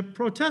leadership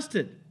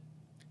protested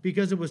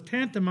because it was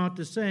tantamount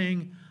to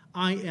saying,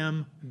 I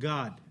am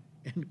God,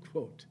 end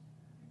quote.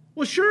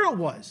 Well, sure it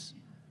was.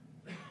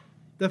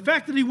 The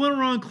fact that he went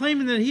around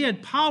claiming that he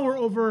had power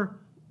over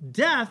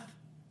death,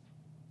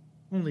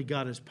 only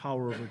God has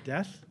power over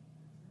death.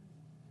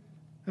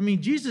 I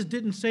mean, Jesus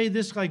didn't say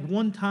this like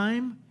one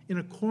time in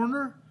a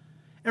corner.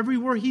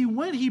 Everywhere he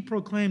went, he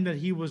proclaimed that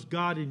he was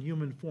God in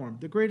human form,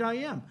 the great I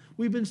am.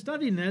 We've been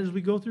studying that as we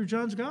go through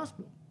John's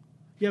Gospel.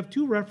 You have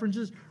two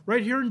references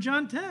right here in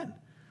John 10.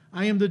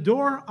 I am the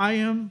door, I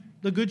am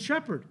the good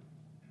shepherd.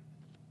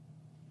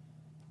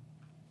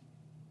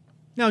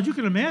 Now, as you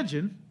can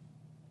imagine,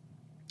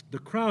 the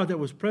crowd that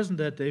was present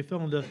that day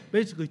fell into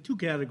basically two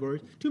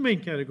main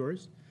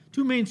categories,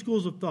 two main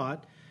schools of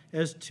thought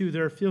as to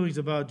their feelings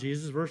about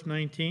Jesus. Verse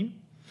 19.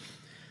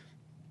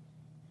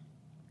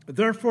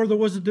 Therefore, there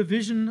was a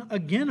division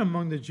again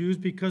among the Jews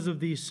because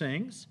of these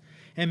sayings.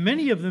 And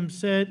many of them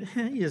said,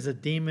 he is a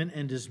demon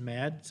and is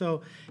mad.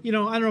 So, I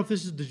don't know if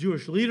this is the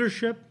Jewish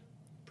leadership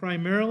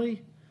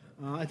primarily.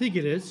 I think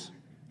it is.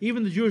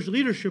 Even the Jewish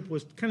leadership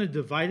was kind of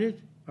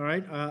divided, all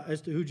right, as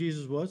to who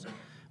Jesus was.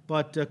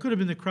 But could have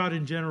been the crowd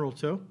in general,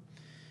 too.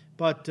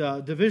 But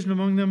division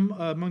among them,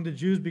 among the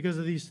Jews because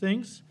of these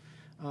things.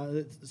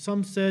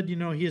 Some said,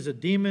 he is a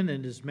demon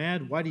and is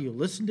mad. Why do you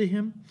listen to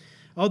him?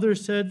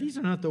 Others said, these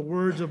are not the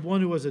words of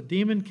one who has a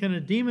demon. Can a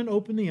demon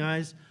open the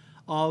eyes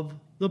of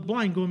the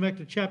blind? Going back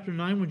to chapter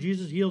 9 when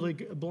Jesus healed a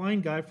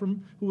blind guy who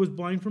was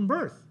blind from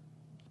birth.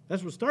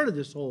 That's what started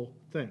this whole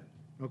thing,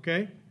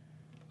 okay?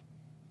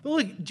 But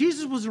look,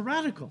 Jesus was a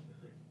radical.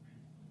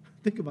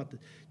 Think about this.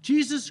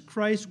 Jesus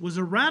Christ was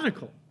a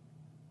radical.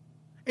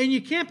 And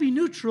you can't be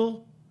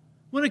neutral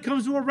when it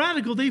comes to a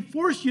radical. They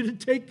force you to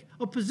take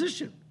a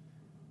position.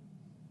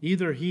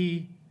 Either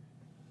he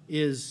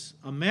is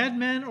a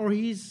madman or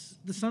he's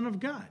the Son of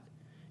God.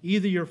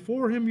 Either you're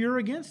for him, you're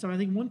against him. I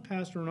think one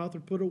pastor and author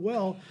put it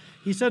well.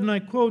 He said, and I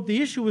quote,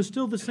 the issue is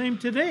still the same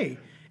today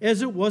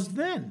as it was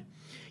then.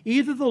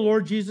 Either the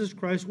Lord Jesus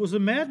Christ was a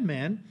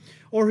madman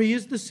or he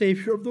is the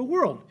Savior of the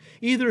world.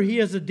 Either he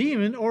is a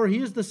demon or he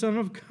is the Son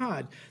of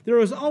God. There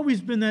has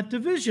always been that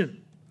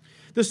division.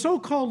 The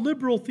so-called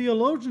liberal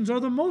theologians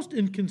are the most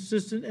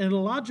inconsistent and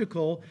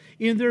illogical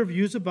in their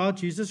views about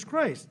Jesus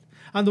Christ.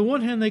 On the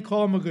one hand, they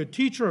call him a good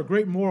teacher, a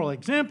great moral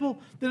example.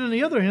 Then on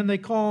the other hand, they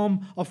call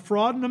him a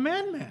fraud and a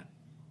madman.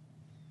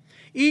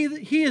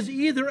 He is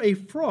either a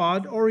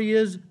fraud or he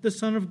is the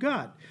Son of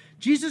God.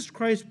 Jesus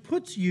Christ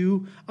puts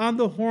you on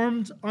the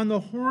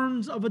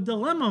horns of a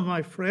dilemma,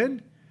 my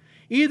friend.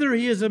 Either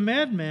he is a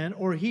madman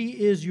or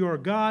he is your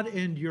God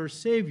and your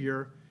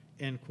Savior,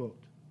 end quote.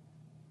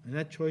 And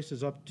that choice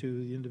is up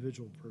to the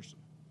individual person.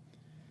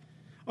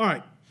 All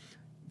right.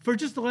 For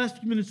just the last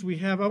few minutes we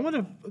have, I want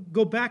to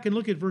go back and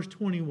look at verse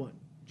 21.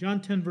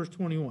 John 10, verse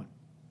 21.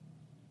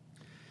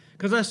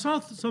 Because I saw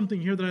something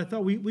here that I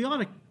thought we ought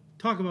to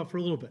talk about for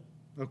a little bit.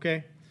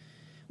 Okay?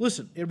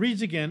 Listen, it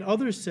reads again,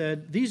 others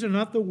said, these are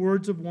not the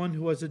words of one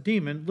who has a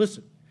demon.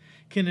 Listen,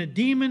 can a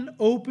demon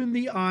open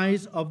the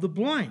eyes of the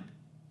blind?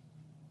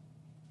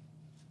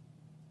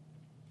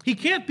 He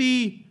can't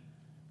be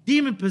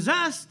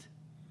demon-possessed.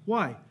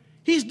 Why?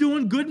 He's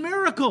doing good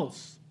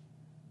miracles.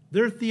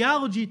 Their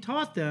theology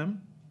taught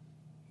them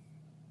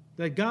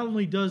that God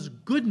only does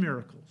good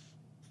miracles.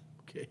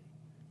 Okay,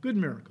 good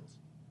miracles.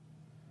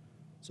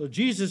 So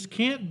Jesus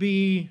can't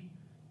be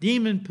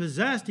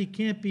demon-possessed. He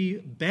can't be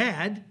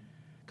bad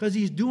because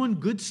he's doing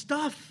good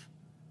stuff.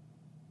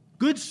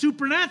 Good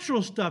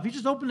supernatural stuff. He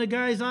just opened a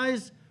guy's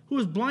eyes who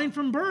was blind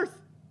from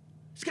birth.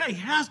 This guy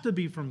has to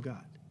be from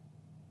God.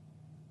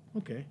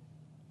 Okay,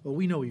 well,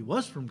 we know he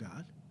was from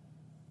God,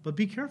 but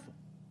be careful.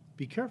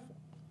 Be careful.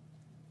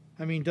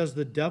 I mean, does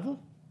the devil,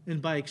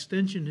 and by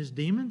extension his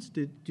demons,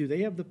 do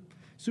they have the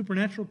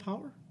supernatural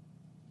power?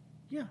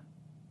 Yeah.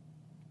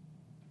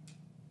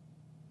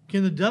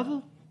 Can the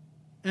devil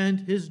and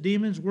his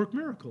demons work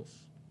miracles?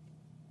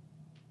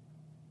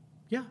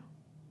 Yeah.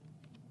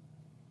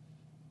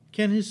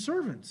 Can his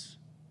servants,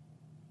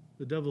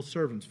 the devil's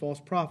servants,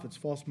 false prophets,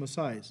 false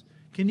messiahs,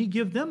 can he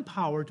give them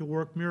power to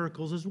work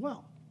miracles as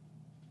well?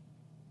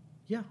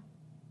 Yeah.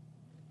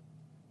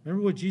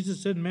 Remember what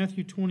Jesus said in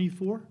Matthew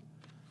 24,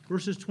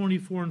 verses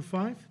 24 and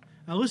 5?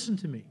 Now listen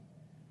to me.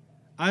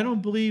 I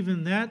don't believe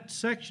in that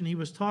section he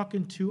was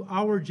talking to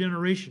our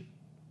generation.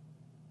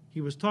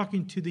 He was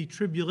talking to the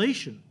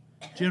tribulation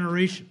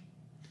generation.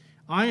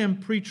 I am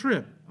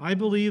pre-trib. I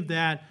believe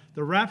that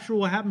the rapture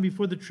will happen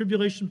before the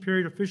tribulation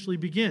period officially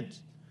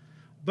begins.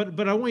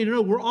 But I want you to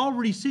know, we're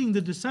already seeing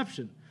the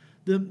deception.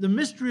 The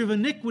mystery of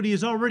iniquity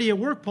is already at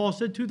work, Paul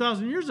said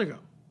 2,000 years ago.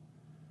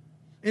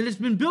 And it's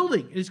been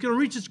building. It's going to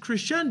reach its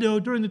crescendo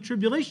during the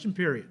tribulation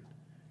period,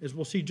 as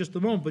we'll see in just a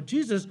moment. But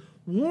Jesus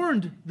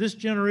warned this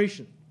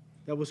generation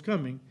that was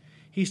coming.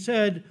 He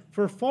said,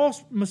 for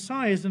false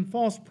messiahs and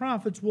false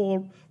prophets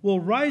will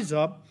rise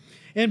up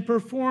and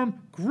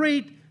perform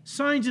great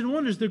signs and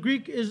wonders. The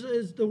Greek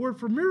is the word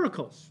for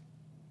miracles.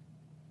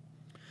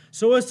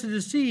 So as to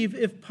deceive,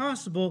 if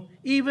possible,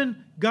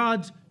 even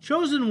God's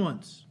chosen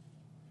ones.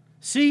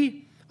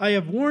 See, I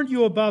have warned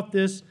you about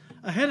this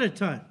ahead of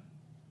time.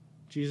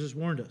 Jesus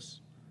warned us.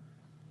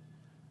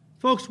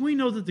 Folks, we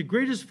know that the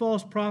greatest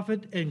false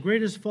prophet and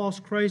greatest false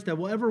Christ that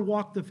will ever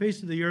walk the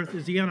face of the earth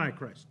is the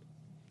Antichrist.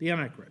 The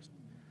Antichrist.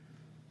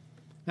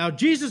 Now,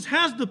 Jesus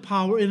has the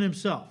power in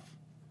himself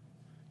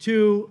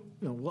to,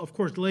 of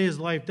course, lay his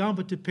life down,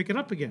 but to pick it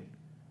up again.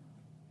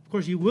 Of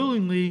course, he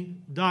willingly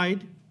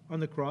died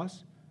on the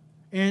cross,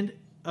 and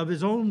of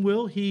his own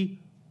will, he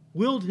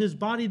willed his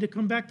body to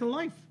come back to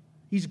life.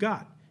 He's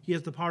God. He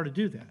has the power to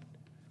do that.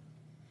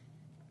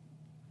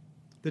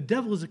 The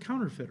devil is a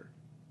counterfeiter.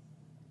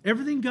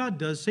 Everything God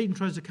does, Satan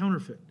tries to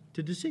counterfeit,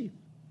 to deceive.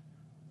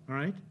 All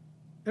right?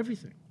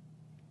 Everything.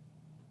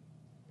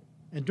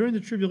 And during the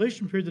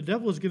tribulation period, the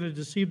devil is going to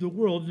deceive the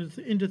world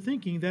into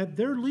thinking that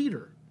their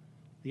leader,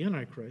 the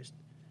Antichrist,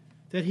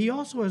 that he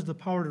also has the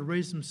power to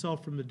raise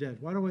himself from the dead.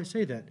 Why do I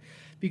say that?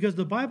 Because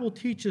the Bible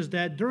teaches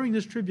that during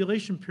this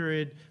tribulation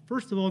period,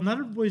 first of all, not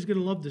everybody's going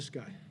to love this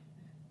guy.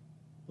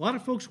 A lot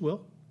of folks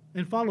will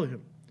and follow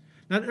him.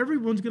 Not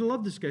everyone's going to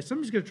love this guy.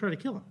 Somebody's going to try to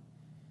kill him.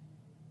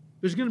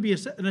 There's going to be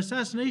an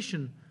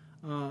assassination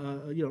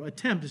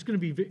attempt. It's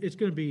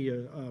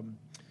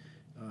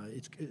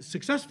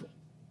successful.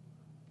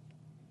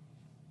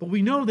 But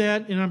we know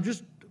that, and I'm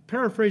just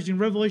paraphrasing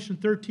Revelation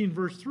 13,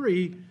 verse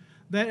 3,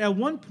 that at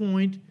one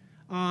point,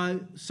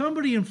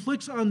 somebody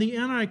inflicts on the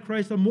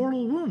Antichrist a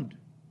mortal wound.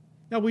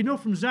 Now, we know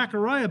from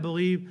Zechariah, I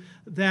believe,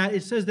 that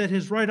it says that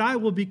his right eye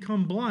will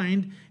become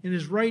blind and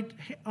his right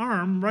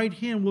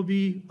hand will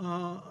be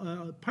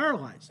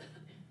paralyzed,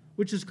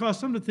 which has caused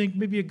some to think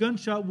maybe a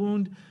gunshot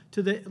wound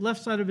to the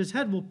left side of his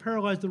head will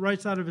paralyze the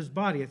right side of his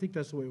body. I think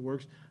that's the way it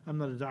works. I'm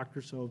not a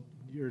doctor, so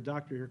you're a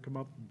doctor here, come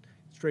up and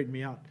straighten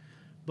me out.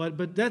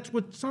 But that's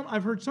what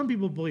I've heard some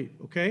people believe,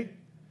 okay?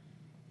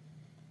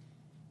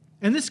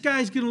 And this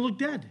guy's going to look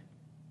dead.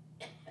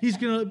 He's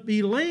going to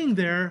be laying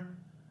there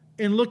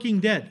and looking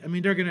dead. I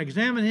mean, they're going to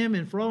examine him,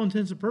 and for all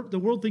intents and purposes, the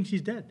world thinks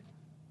he's dead.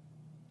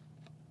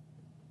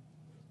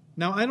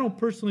 Now, I don't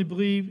personally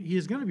believe he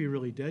is going to be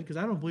really dead, because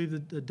I don't believe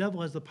that the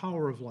devil has the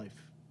power of life.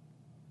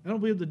 I don't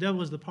believe the devil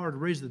has the power to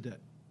raise the dead.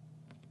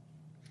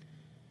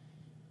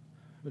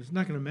 But it's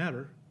not going to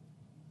matter,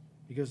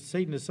 because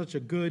Satan is such a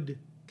good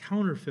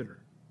counterfeiter.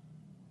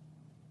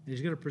 And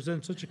he's going to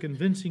present such a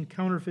convincing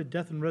counterfeit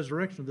death and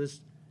resurrection of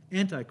this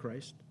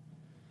Antichrist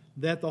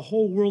that the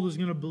whole world is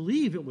going to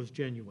believe it was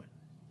genuine.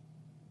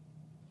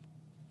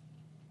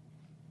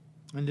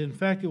 And in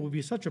fact, it will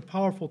be such a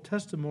powerful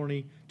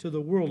testimony to the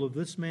world of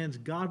this man's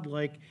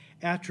godlike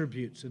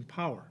attributes and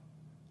power.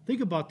 Think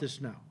about this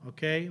now,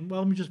 okay?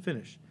 Well, let me just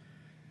finish.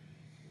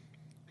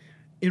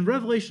 In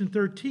Revelation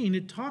 13,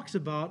 it talks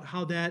about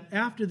how that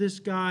after this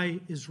guy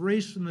is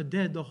raised from the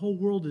dead, the whole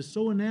world is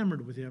so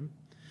enamored with him.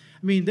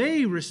 I mean,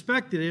 they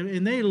respected him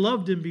and they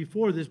loved him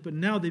before this, but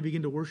now they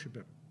begin to worship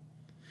him.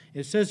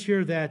 It says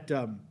here that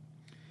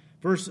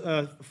verse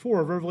 4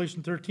 of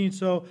Revelation 13,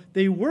 so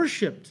they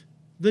worshipped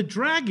the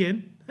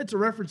dragon, that's a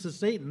reference to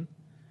Satan,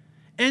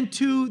 and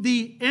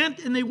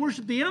they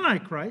worshiped the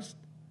Antichrist.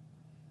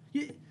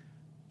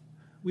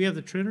 We have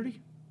the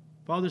Trinity,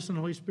 Father, Son,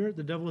 Holy Spirit.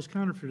 The devil is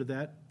counterfeit to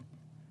that.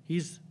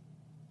 He's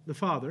the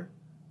Father,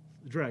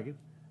 the dragon,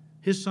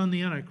 his son,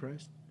 the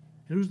Antichrist.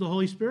 And who's the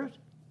Holy Spirit?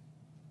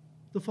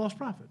 The false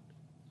prophet.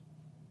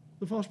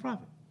 The false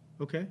prophet,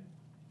 okay?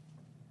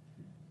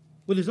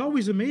 What has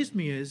always amazed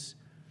me is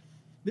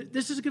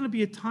this is going to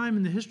be a time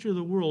in the history of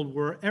the world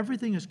where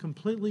everything has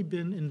completely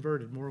been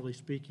inverted, morally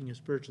speaking and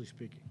spiritually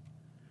speaking.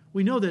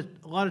 We know that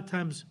a lot of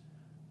times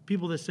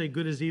people that say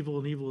good is evil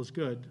and evil is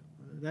good,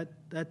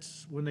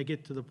 that's when they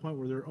get to the point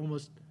where they're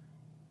almost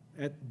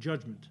at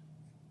judgment.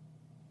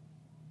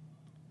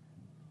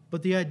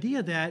 But the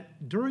idea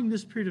that during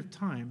this period of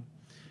time,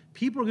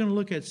 people are going to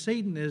look at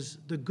Satan as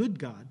the good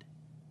God,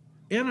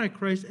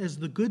 Antichrist as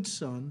the good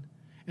son,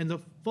 and the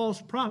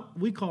false prophet,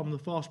 we call him the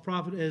false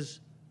prophet, as,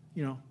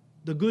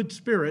 the good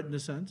spirit in a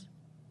sense.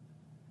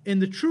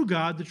 And the true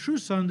God, the true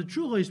Son, the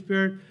true Holy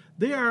Spirit,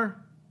 they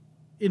are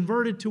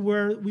inverted to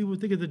where we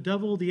would think of the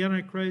devil, the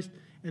Antichrist,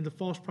 and the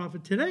false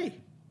prophet today.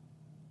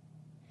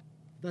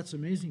 That's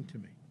amazing to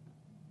me.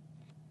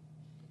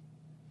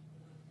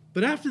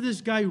 But after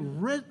this guy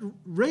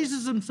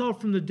raises himself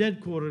from the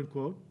dead, quote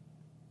unquote,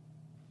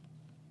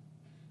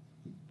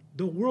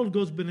 the world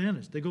goes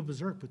bananas. They go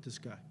berserk with this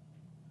guy.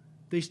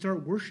 They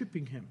start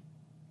worshiping him.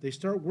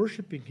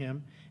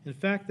 In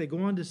fact, they go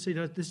on to say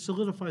that this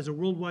solidifies a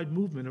worldwide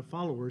movement of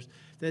followers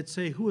that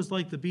say, who is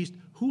like the beast?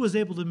 Who is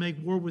able to make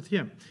war with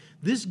him?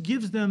 This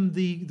gives them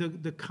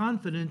the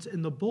confidence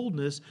and the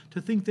boldness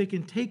to think they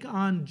can take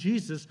on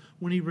Jesus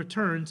when he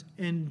returns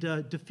and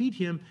defeat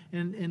him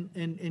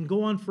and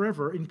go on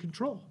forever in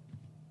control.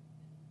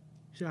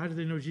 So how do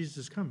they know Jesus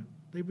is coming?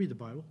 They read the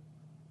Bible.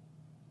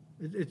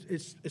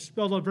 It's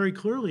spelled out very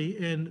clearly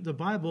in the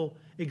Bible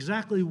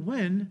exactly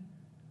when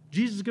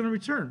Jesus is going to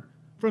return.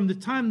 From the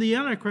time the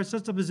Antichrist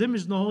sets up his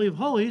image in the Holy of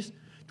Holies,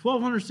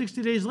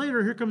 1,260 days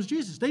later, here comes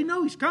Jesus. They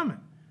know he's coming.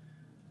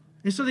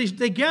 And so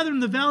they gather in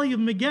the Valley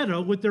of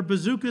Megiddo with their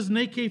bazookas and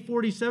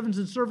AK-47s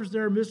and surface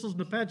air missiles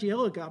and Apache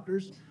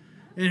helicopters.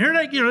 And here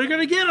they're going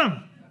to get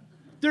him.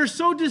 They're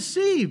so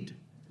deceived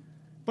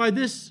by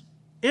this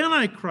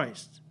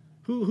Antichrist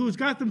who's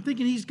got them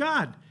thinking he's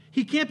God.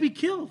 He can't be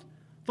killed.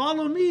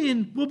 Follow me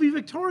and we'll be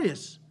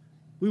victorious.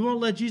 We won't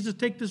let Jesus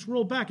take this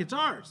world back. It's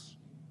ours.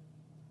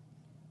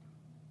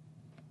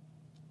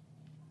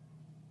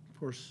 Of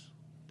course,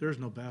 there's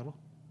no battle.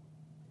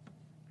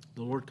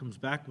 The Lord comes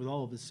back with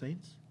all of his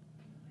saints.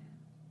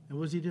 And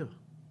what does he do?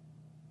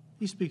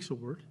 He speaks a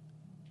word.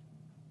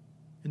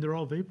 And they're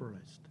all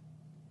vaporized.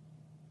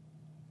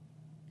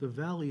 The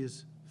valley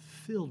is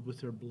filled with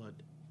their blood.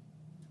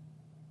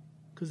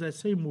 Because that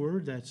same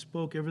word that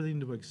spoke everything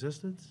into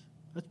existence,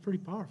 that's pretty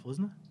powerful,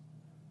 isn't it?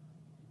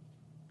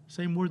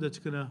 Same word that's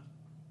going to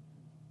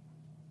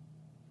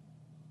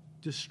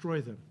destroy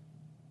them.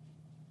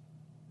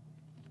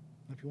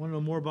 If you want to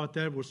know more about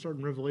that, we'll start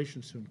in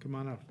Revelation soon. Come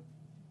on out.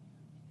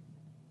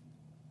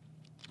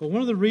 But one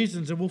of the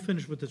reasons, and we'll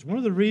finish with this, one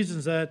of the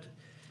reasons that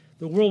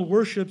the world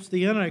worships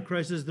the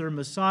Antichrist as their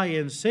Messiah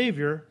and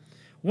Savior,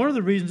 one of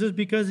the reasons is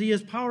because he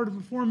has power to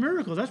perform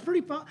miracles.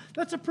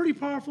 That's a pretty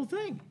powerful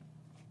thing.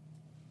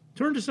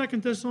 Turn to 2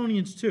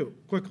 Thessalonians 2,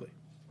 quickly.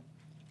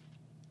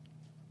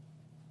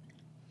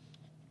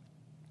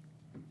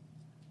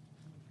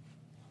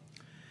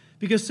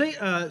 Because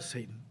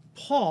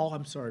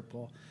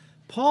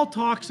Paul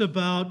talks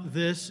about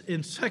this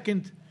in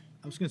 2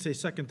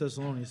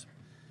 Thessalonians.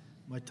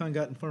 My tongue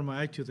got in front of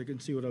my eye tooth. I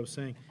couldn't see what I was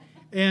saying.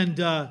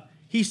 And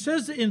he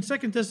says in 2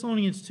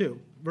 Thessalonians 2,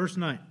 verse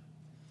 9,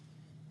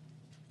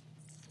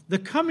 the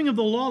coming of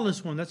the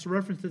lawless one, that's a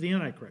reference to the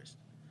Antichrist,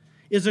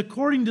 is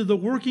according to the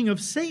working of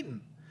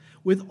Satan,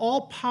 with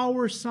all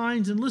power,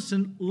 signs, and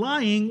listen,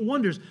 lying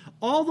wonders.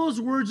 All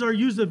those words are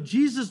used of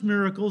Jesus'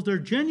 miracles. They're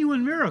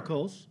genuine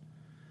miracles.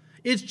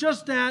 It's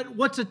just that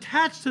what's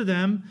attached to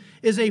them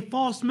is a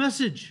false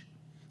message,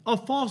 a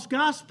false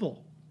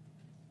gospel.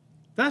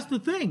 That's the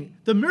thing.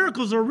 The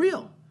miracles are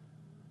real.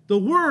 The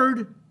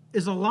word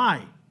is a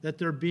lie that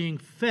they're being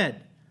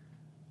fed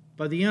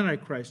by the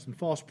Antichrist and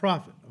false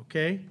prophet,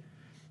 okay?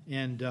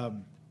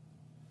 And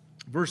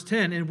verse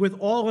 10, and with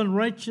all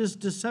unrighteous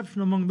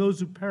deception among those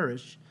who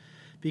perish,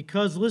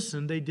 because,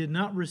 listen, they did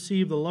not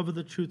receive the love of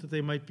the truth that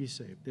they might be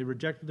saved. They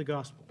rejected the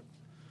gospel.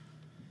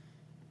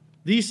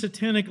 These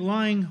satanic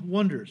lying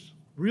wonders,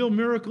 real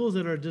miracles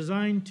that are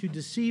designed to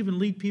deceive and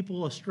lead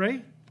people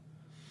astray,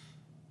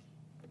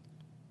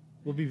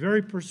 will be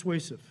very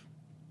persuasive.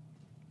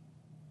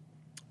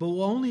 but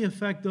will only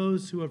affect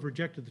those who have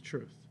rejected the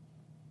truth.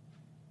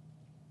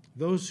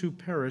 Those who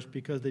perish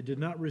because they did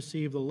not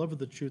receive the love of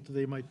the truth that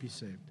they might be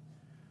saved.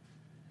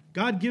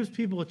 God gives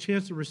people a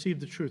chance to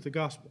receive the truth, the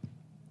gospel.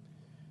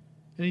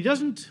 And he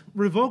doesn't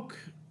revoke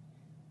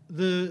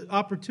the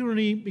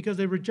opportunity because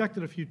they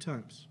rejected a few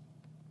times.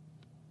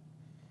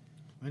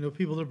 I know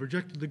people that have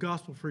rejected the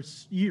gospel for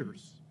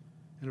years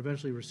and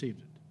eventually received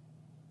it.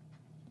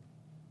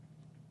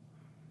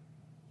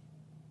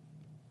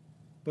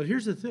 But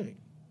here's the thing.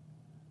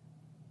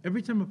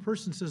 Every time a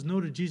person says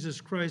no to Jesus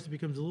Christ, it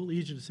becomes a little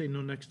easier to say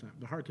no next time.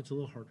 The heart gets a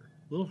little harder,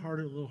 a little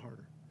harder, a little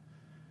harder.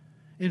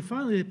 And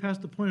finally, they pass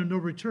the point of no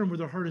return where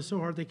their heart is so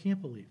hard they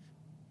can't believe.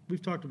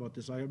 We've talked about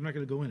this. I'm not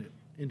going to go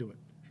into it.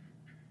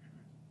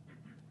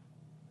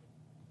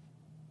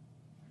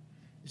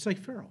 It's like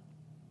Pharaoh.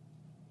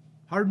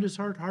 Hardened his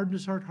heart, hardened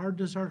his heart, hardened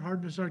his heart,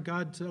 hardened his heart.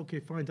 God said, okay,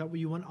 fine, that way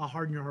you want, I'll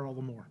harden your heart all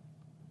the more.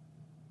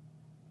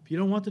 If you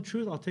don't want the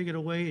truth, I'll take it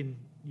away and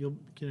you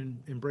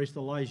can embrace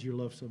the lies you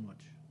love so much.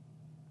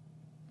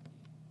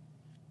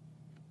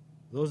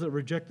 Those that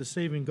reject the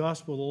saving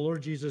gospel of the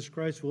Lord Jesus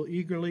Christ will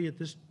eagerly, at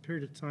this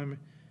period of time,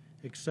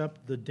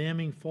 accept the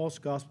damning false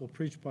gospel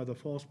preached by the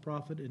false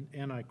prophet and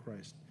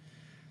Antichrist.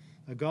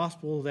 A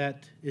gospel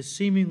that is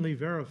seemingly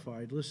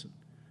verified, listen,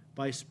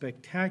 by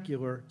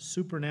spectacular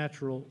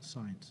supernatural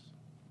signs.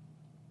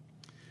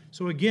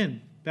 So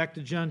again, back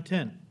to John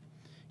 10.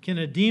 Can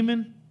a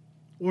demon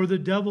or the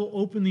devil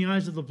open the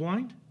eyes of the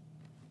blind?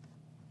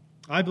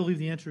 I believe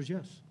the answer is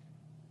yes.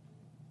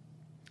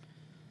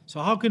 So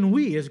how can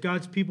we, as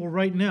God's people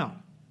right now,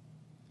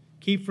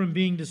 keep from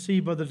being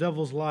deceived by the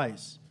devil's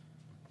lies?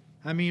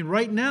 I mean,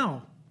 right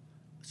now,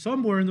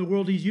 somewhere in the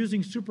world, he's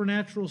using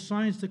supernatural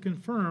signs to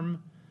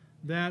confirm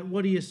that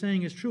what he is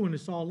saying is true and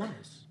it's all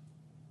lies.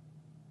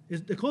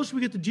 The closer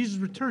we get to Jesus'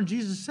 return,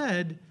 Jesus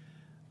said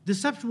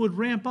deception would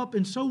ramp up,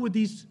 and so would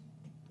these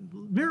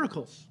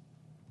miracles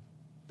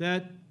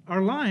that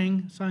are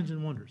lying, signs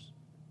and wonders.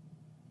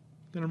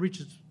 Going to reach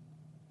its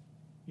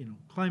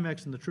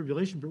climax in the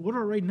tribulation, but what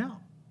are right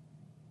now?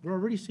 We're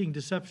already seeing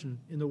deception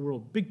in the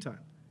world, big time,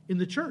 in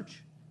the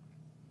church.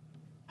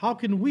 How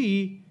can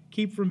we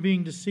keep from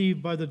being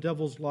deceived by the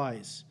devil's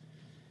lies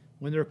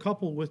when they're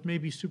coupled with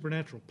maybe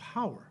supernatural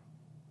power?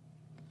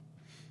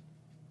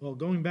 Well,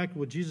 going back to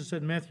what Jesus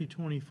said in Matthew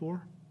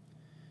 24,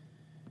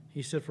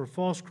 he said, for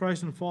false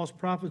Christs and false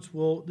prophets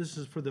will, this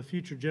is for the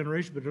future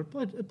generation, but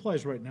it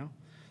applies right now.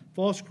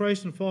 False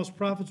Christs and false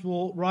prophets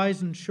will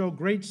rise and show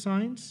great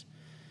signs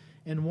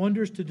and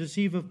wonders to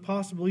deceive, if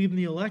possible, even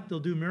the elect. They'll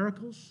do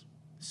miracles.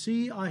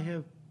 See, I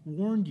have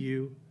warned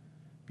you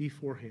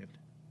beforehand.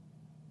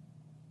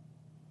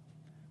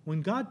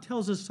 When God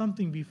tells us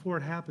something before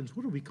it happens,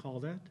 what do we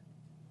call that?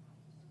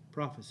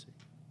 Prophecy.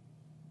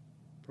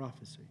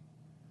 Prophecy.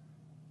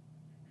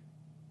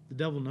 The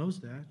devil knows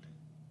that.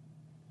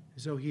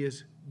 So he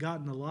has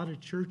gotten a lot of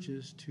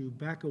churches to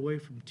back away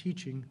from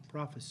teaching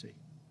prophecy.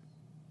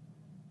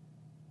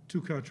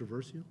 Too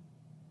controversial.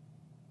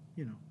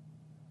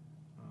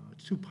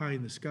 It's too pie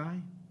in the sky.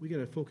 We got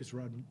to focus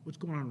around what's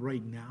going on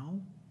right now.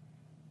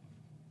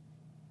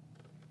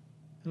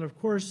 And of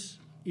course,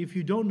 if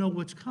you don't know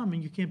what's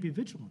coming, you can't be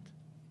vigilant.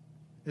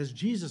 As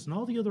Jesus and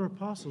all the other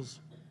apostles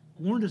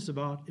warned us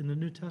about in the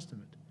New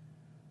Testament.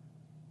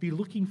 Be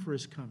looking for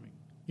his coming.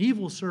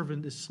 Evil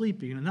servant is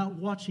sleeping and not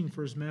watching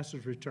for his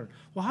master's return.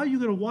 Well, how are you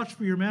going to watch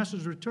for your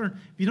master's return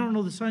if you don't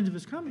know the signs of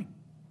his coming?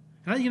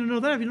 How are you going to know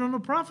that if you don't know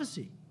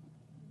prophecy?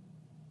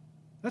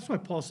 That's why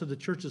Paul said the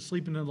church is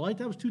sleeping in the light.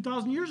 That was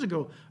 2,000 years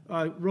ago,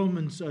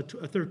 Romans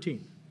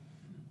 13.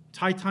 It's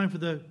high time for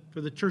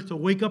the church to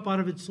wake up out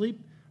of its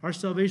sleep. Our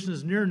salvation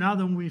is nearer now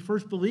than when we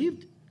first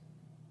believed.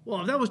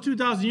 Well, if that was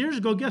 2,000 years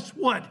ago, guess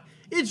what?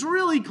 It's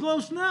really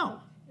close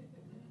now.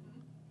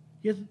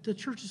 Yet the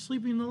church is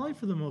sleeping in the light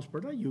for the most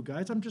part. Not you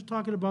guys. I'm just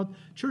talking about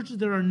churches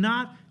that are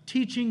not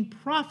teaching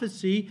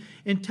prophecy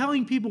and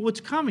telling people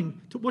what's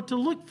coming, what to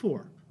look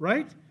for,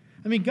 right?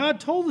 I mean, God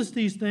told us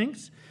these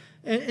things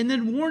and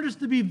then warned us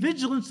to be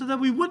vigilant so that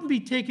we wouldn't be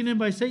taken in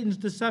by Satan's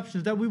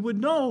deceptions, that we would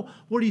know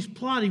what he's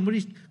plotting, what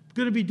he's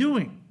going to be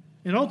doing.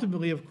 And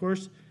ultimately, of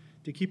course,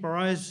 to keep our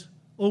eyes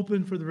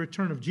open for the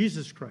return of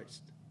Jesus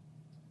Christ.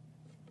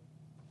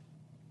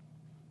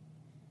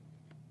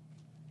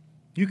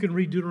 You can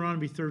read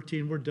Deuteronomy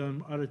 13. We're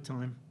done, out of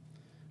time.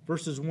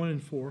 Verses 1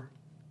 to 4,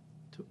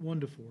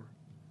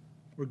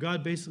 where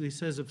God basically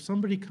says, if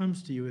somebody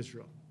comes to you,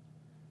 Israel,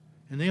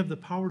 and they have the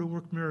power to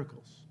work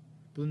miracles,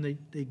 but then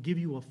they give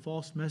you a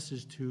false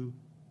message to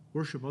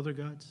worship other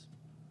gods,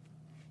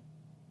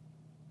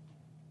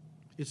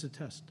 it's a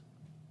test.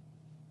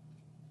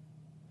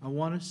 I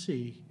want to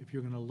see if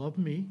you're going to love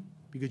me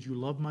because you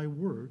love my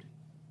word,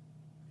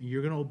 and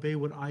you're going to obey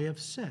what I have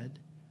said,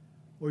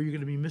 or you're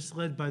going to be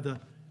misled by the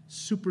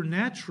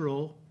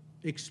supernatural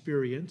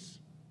experience.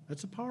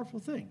 That's a powerful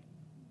thing.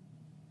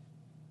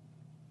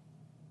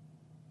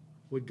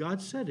 What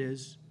God said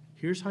is,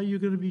 here's how you're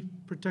going to be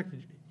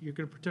protected. You're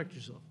going to protect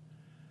yourself.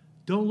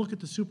 Don't look at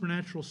the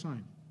supernatural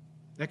sign.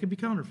 That can be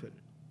counterfeited.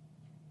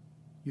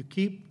 You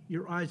keep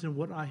your eyes on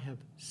what I have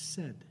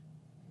said.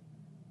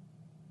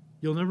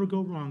 You'll never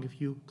go wrong if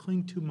you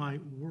cling to my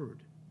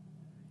word.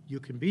 You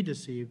can be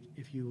deceived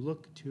if you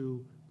look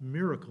to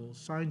miracles,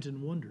 signs,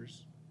 and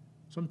wonders.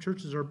 Some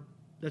churches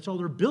that's all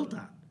they're built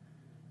on,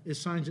 is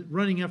signs,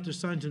 running after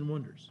signs and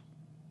wonders.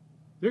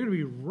 They're going to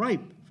be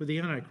ripe for the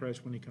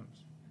Antichrist when he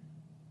comes.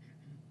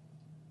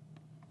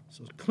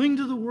 So cling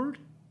to the word.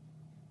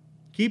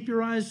 Keep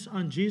your eyes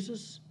on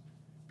Jesus.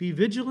 Be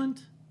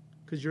vigilant,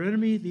 because your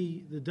enemy,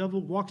 the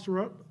devil, walks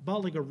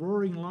about like a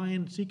roaring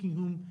lion, seeking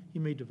whom he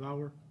may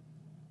devour.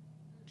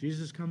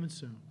 Jesus is coming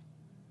soon.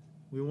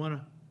 We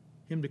want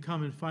him to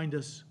come and find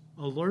us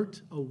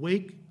alert,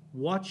 awake,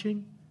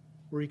 watching,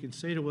 where he can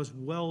say to us,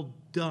 well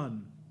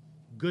done,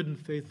 good and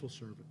faithful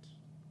servants.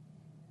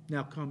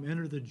 Now come,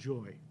 enter the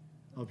joy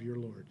of your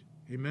Lord.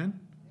 Amen?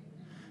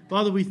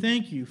 Father, we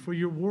thank you for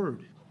your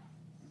word.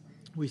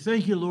 We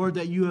thank you, Lord,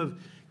 that you have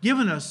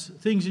given us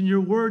things in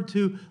your word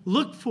to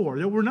look for,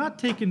 that we're not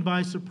taken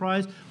by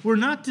surprise, we're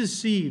not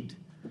deceived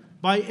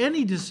by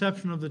any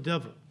deception of the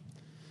devil.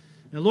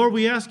 And Lord,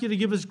 we ask you to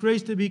give us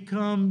grace to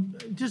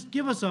just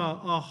give us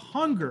a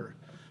hunger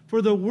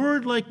for the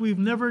word like we've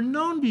never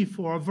known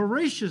before, a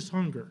voracious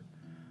hunger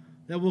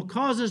that will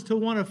cause us to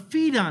want to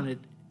feed on it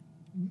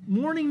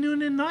morning,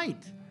 noon, and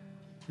night.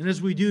 And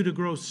as we do, to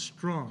grow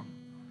strong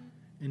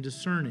and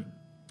discerning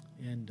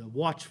and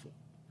watchful.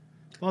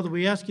 Father,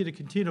 we ask you to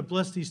continue to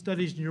bless these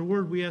studies in your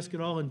word. We ask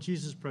it all in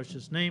Jesus'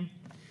 precious name.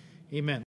 Amen.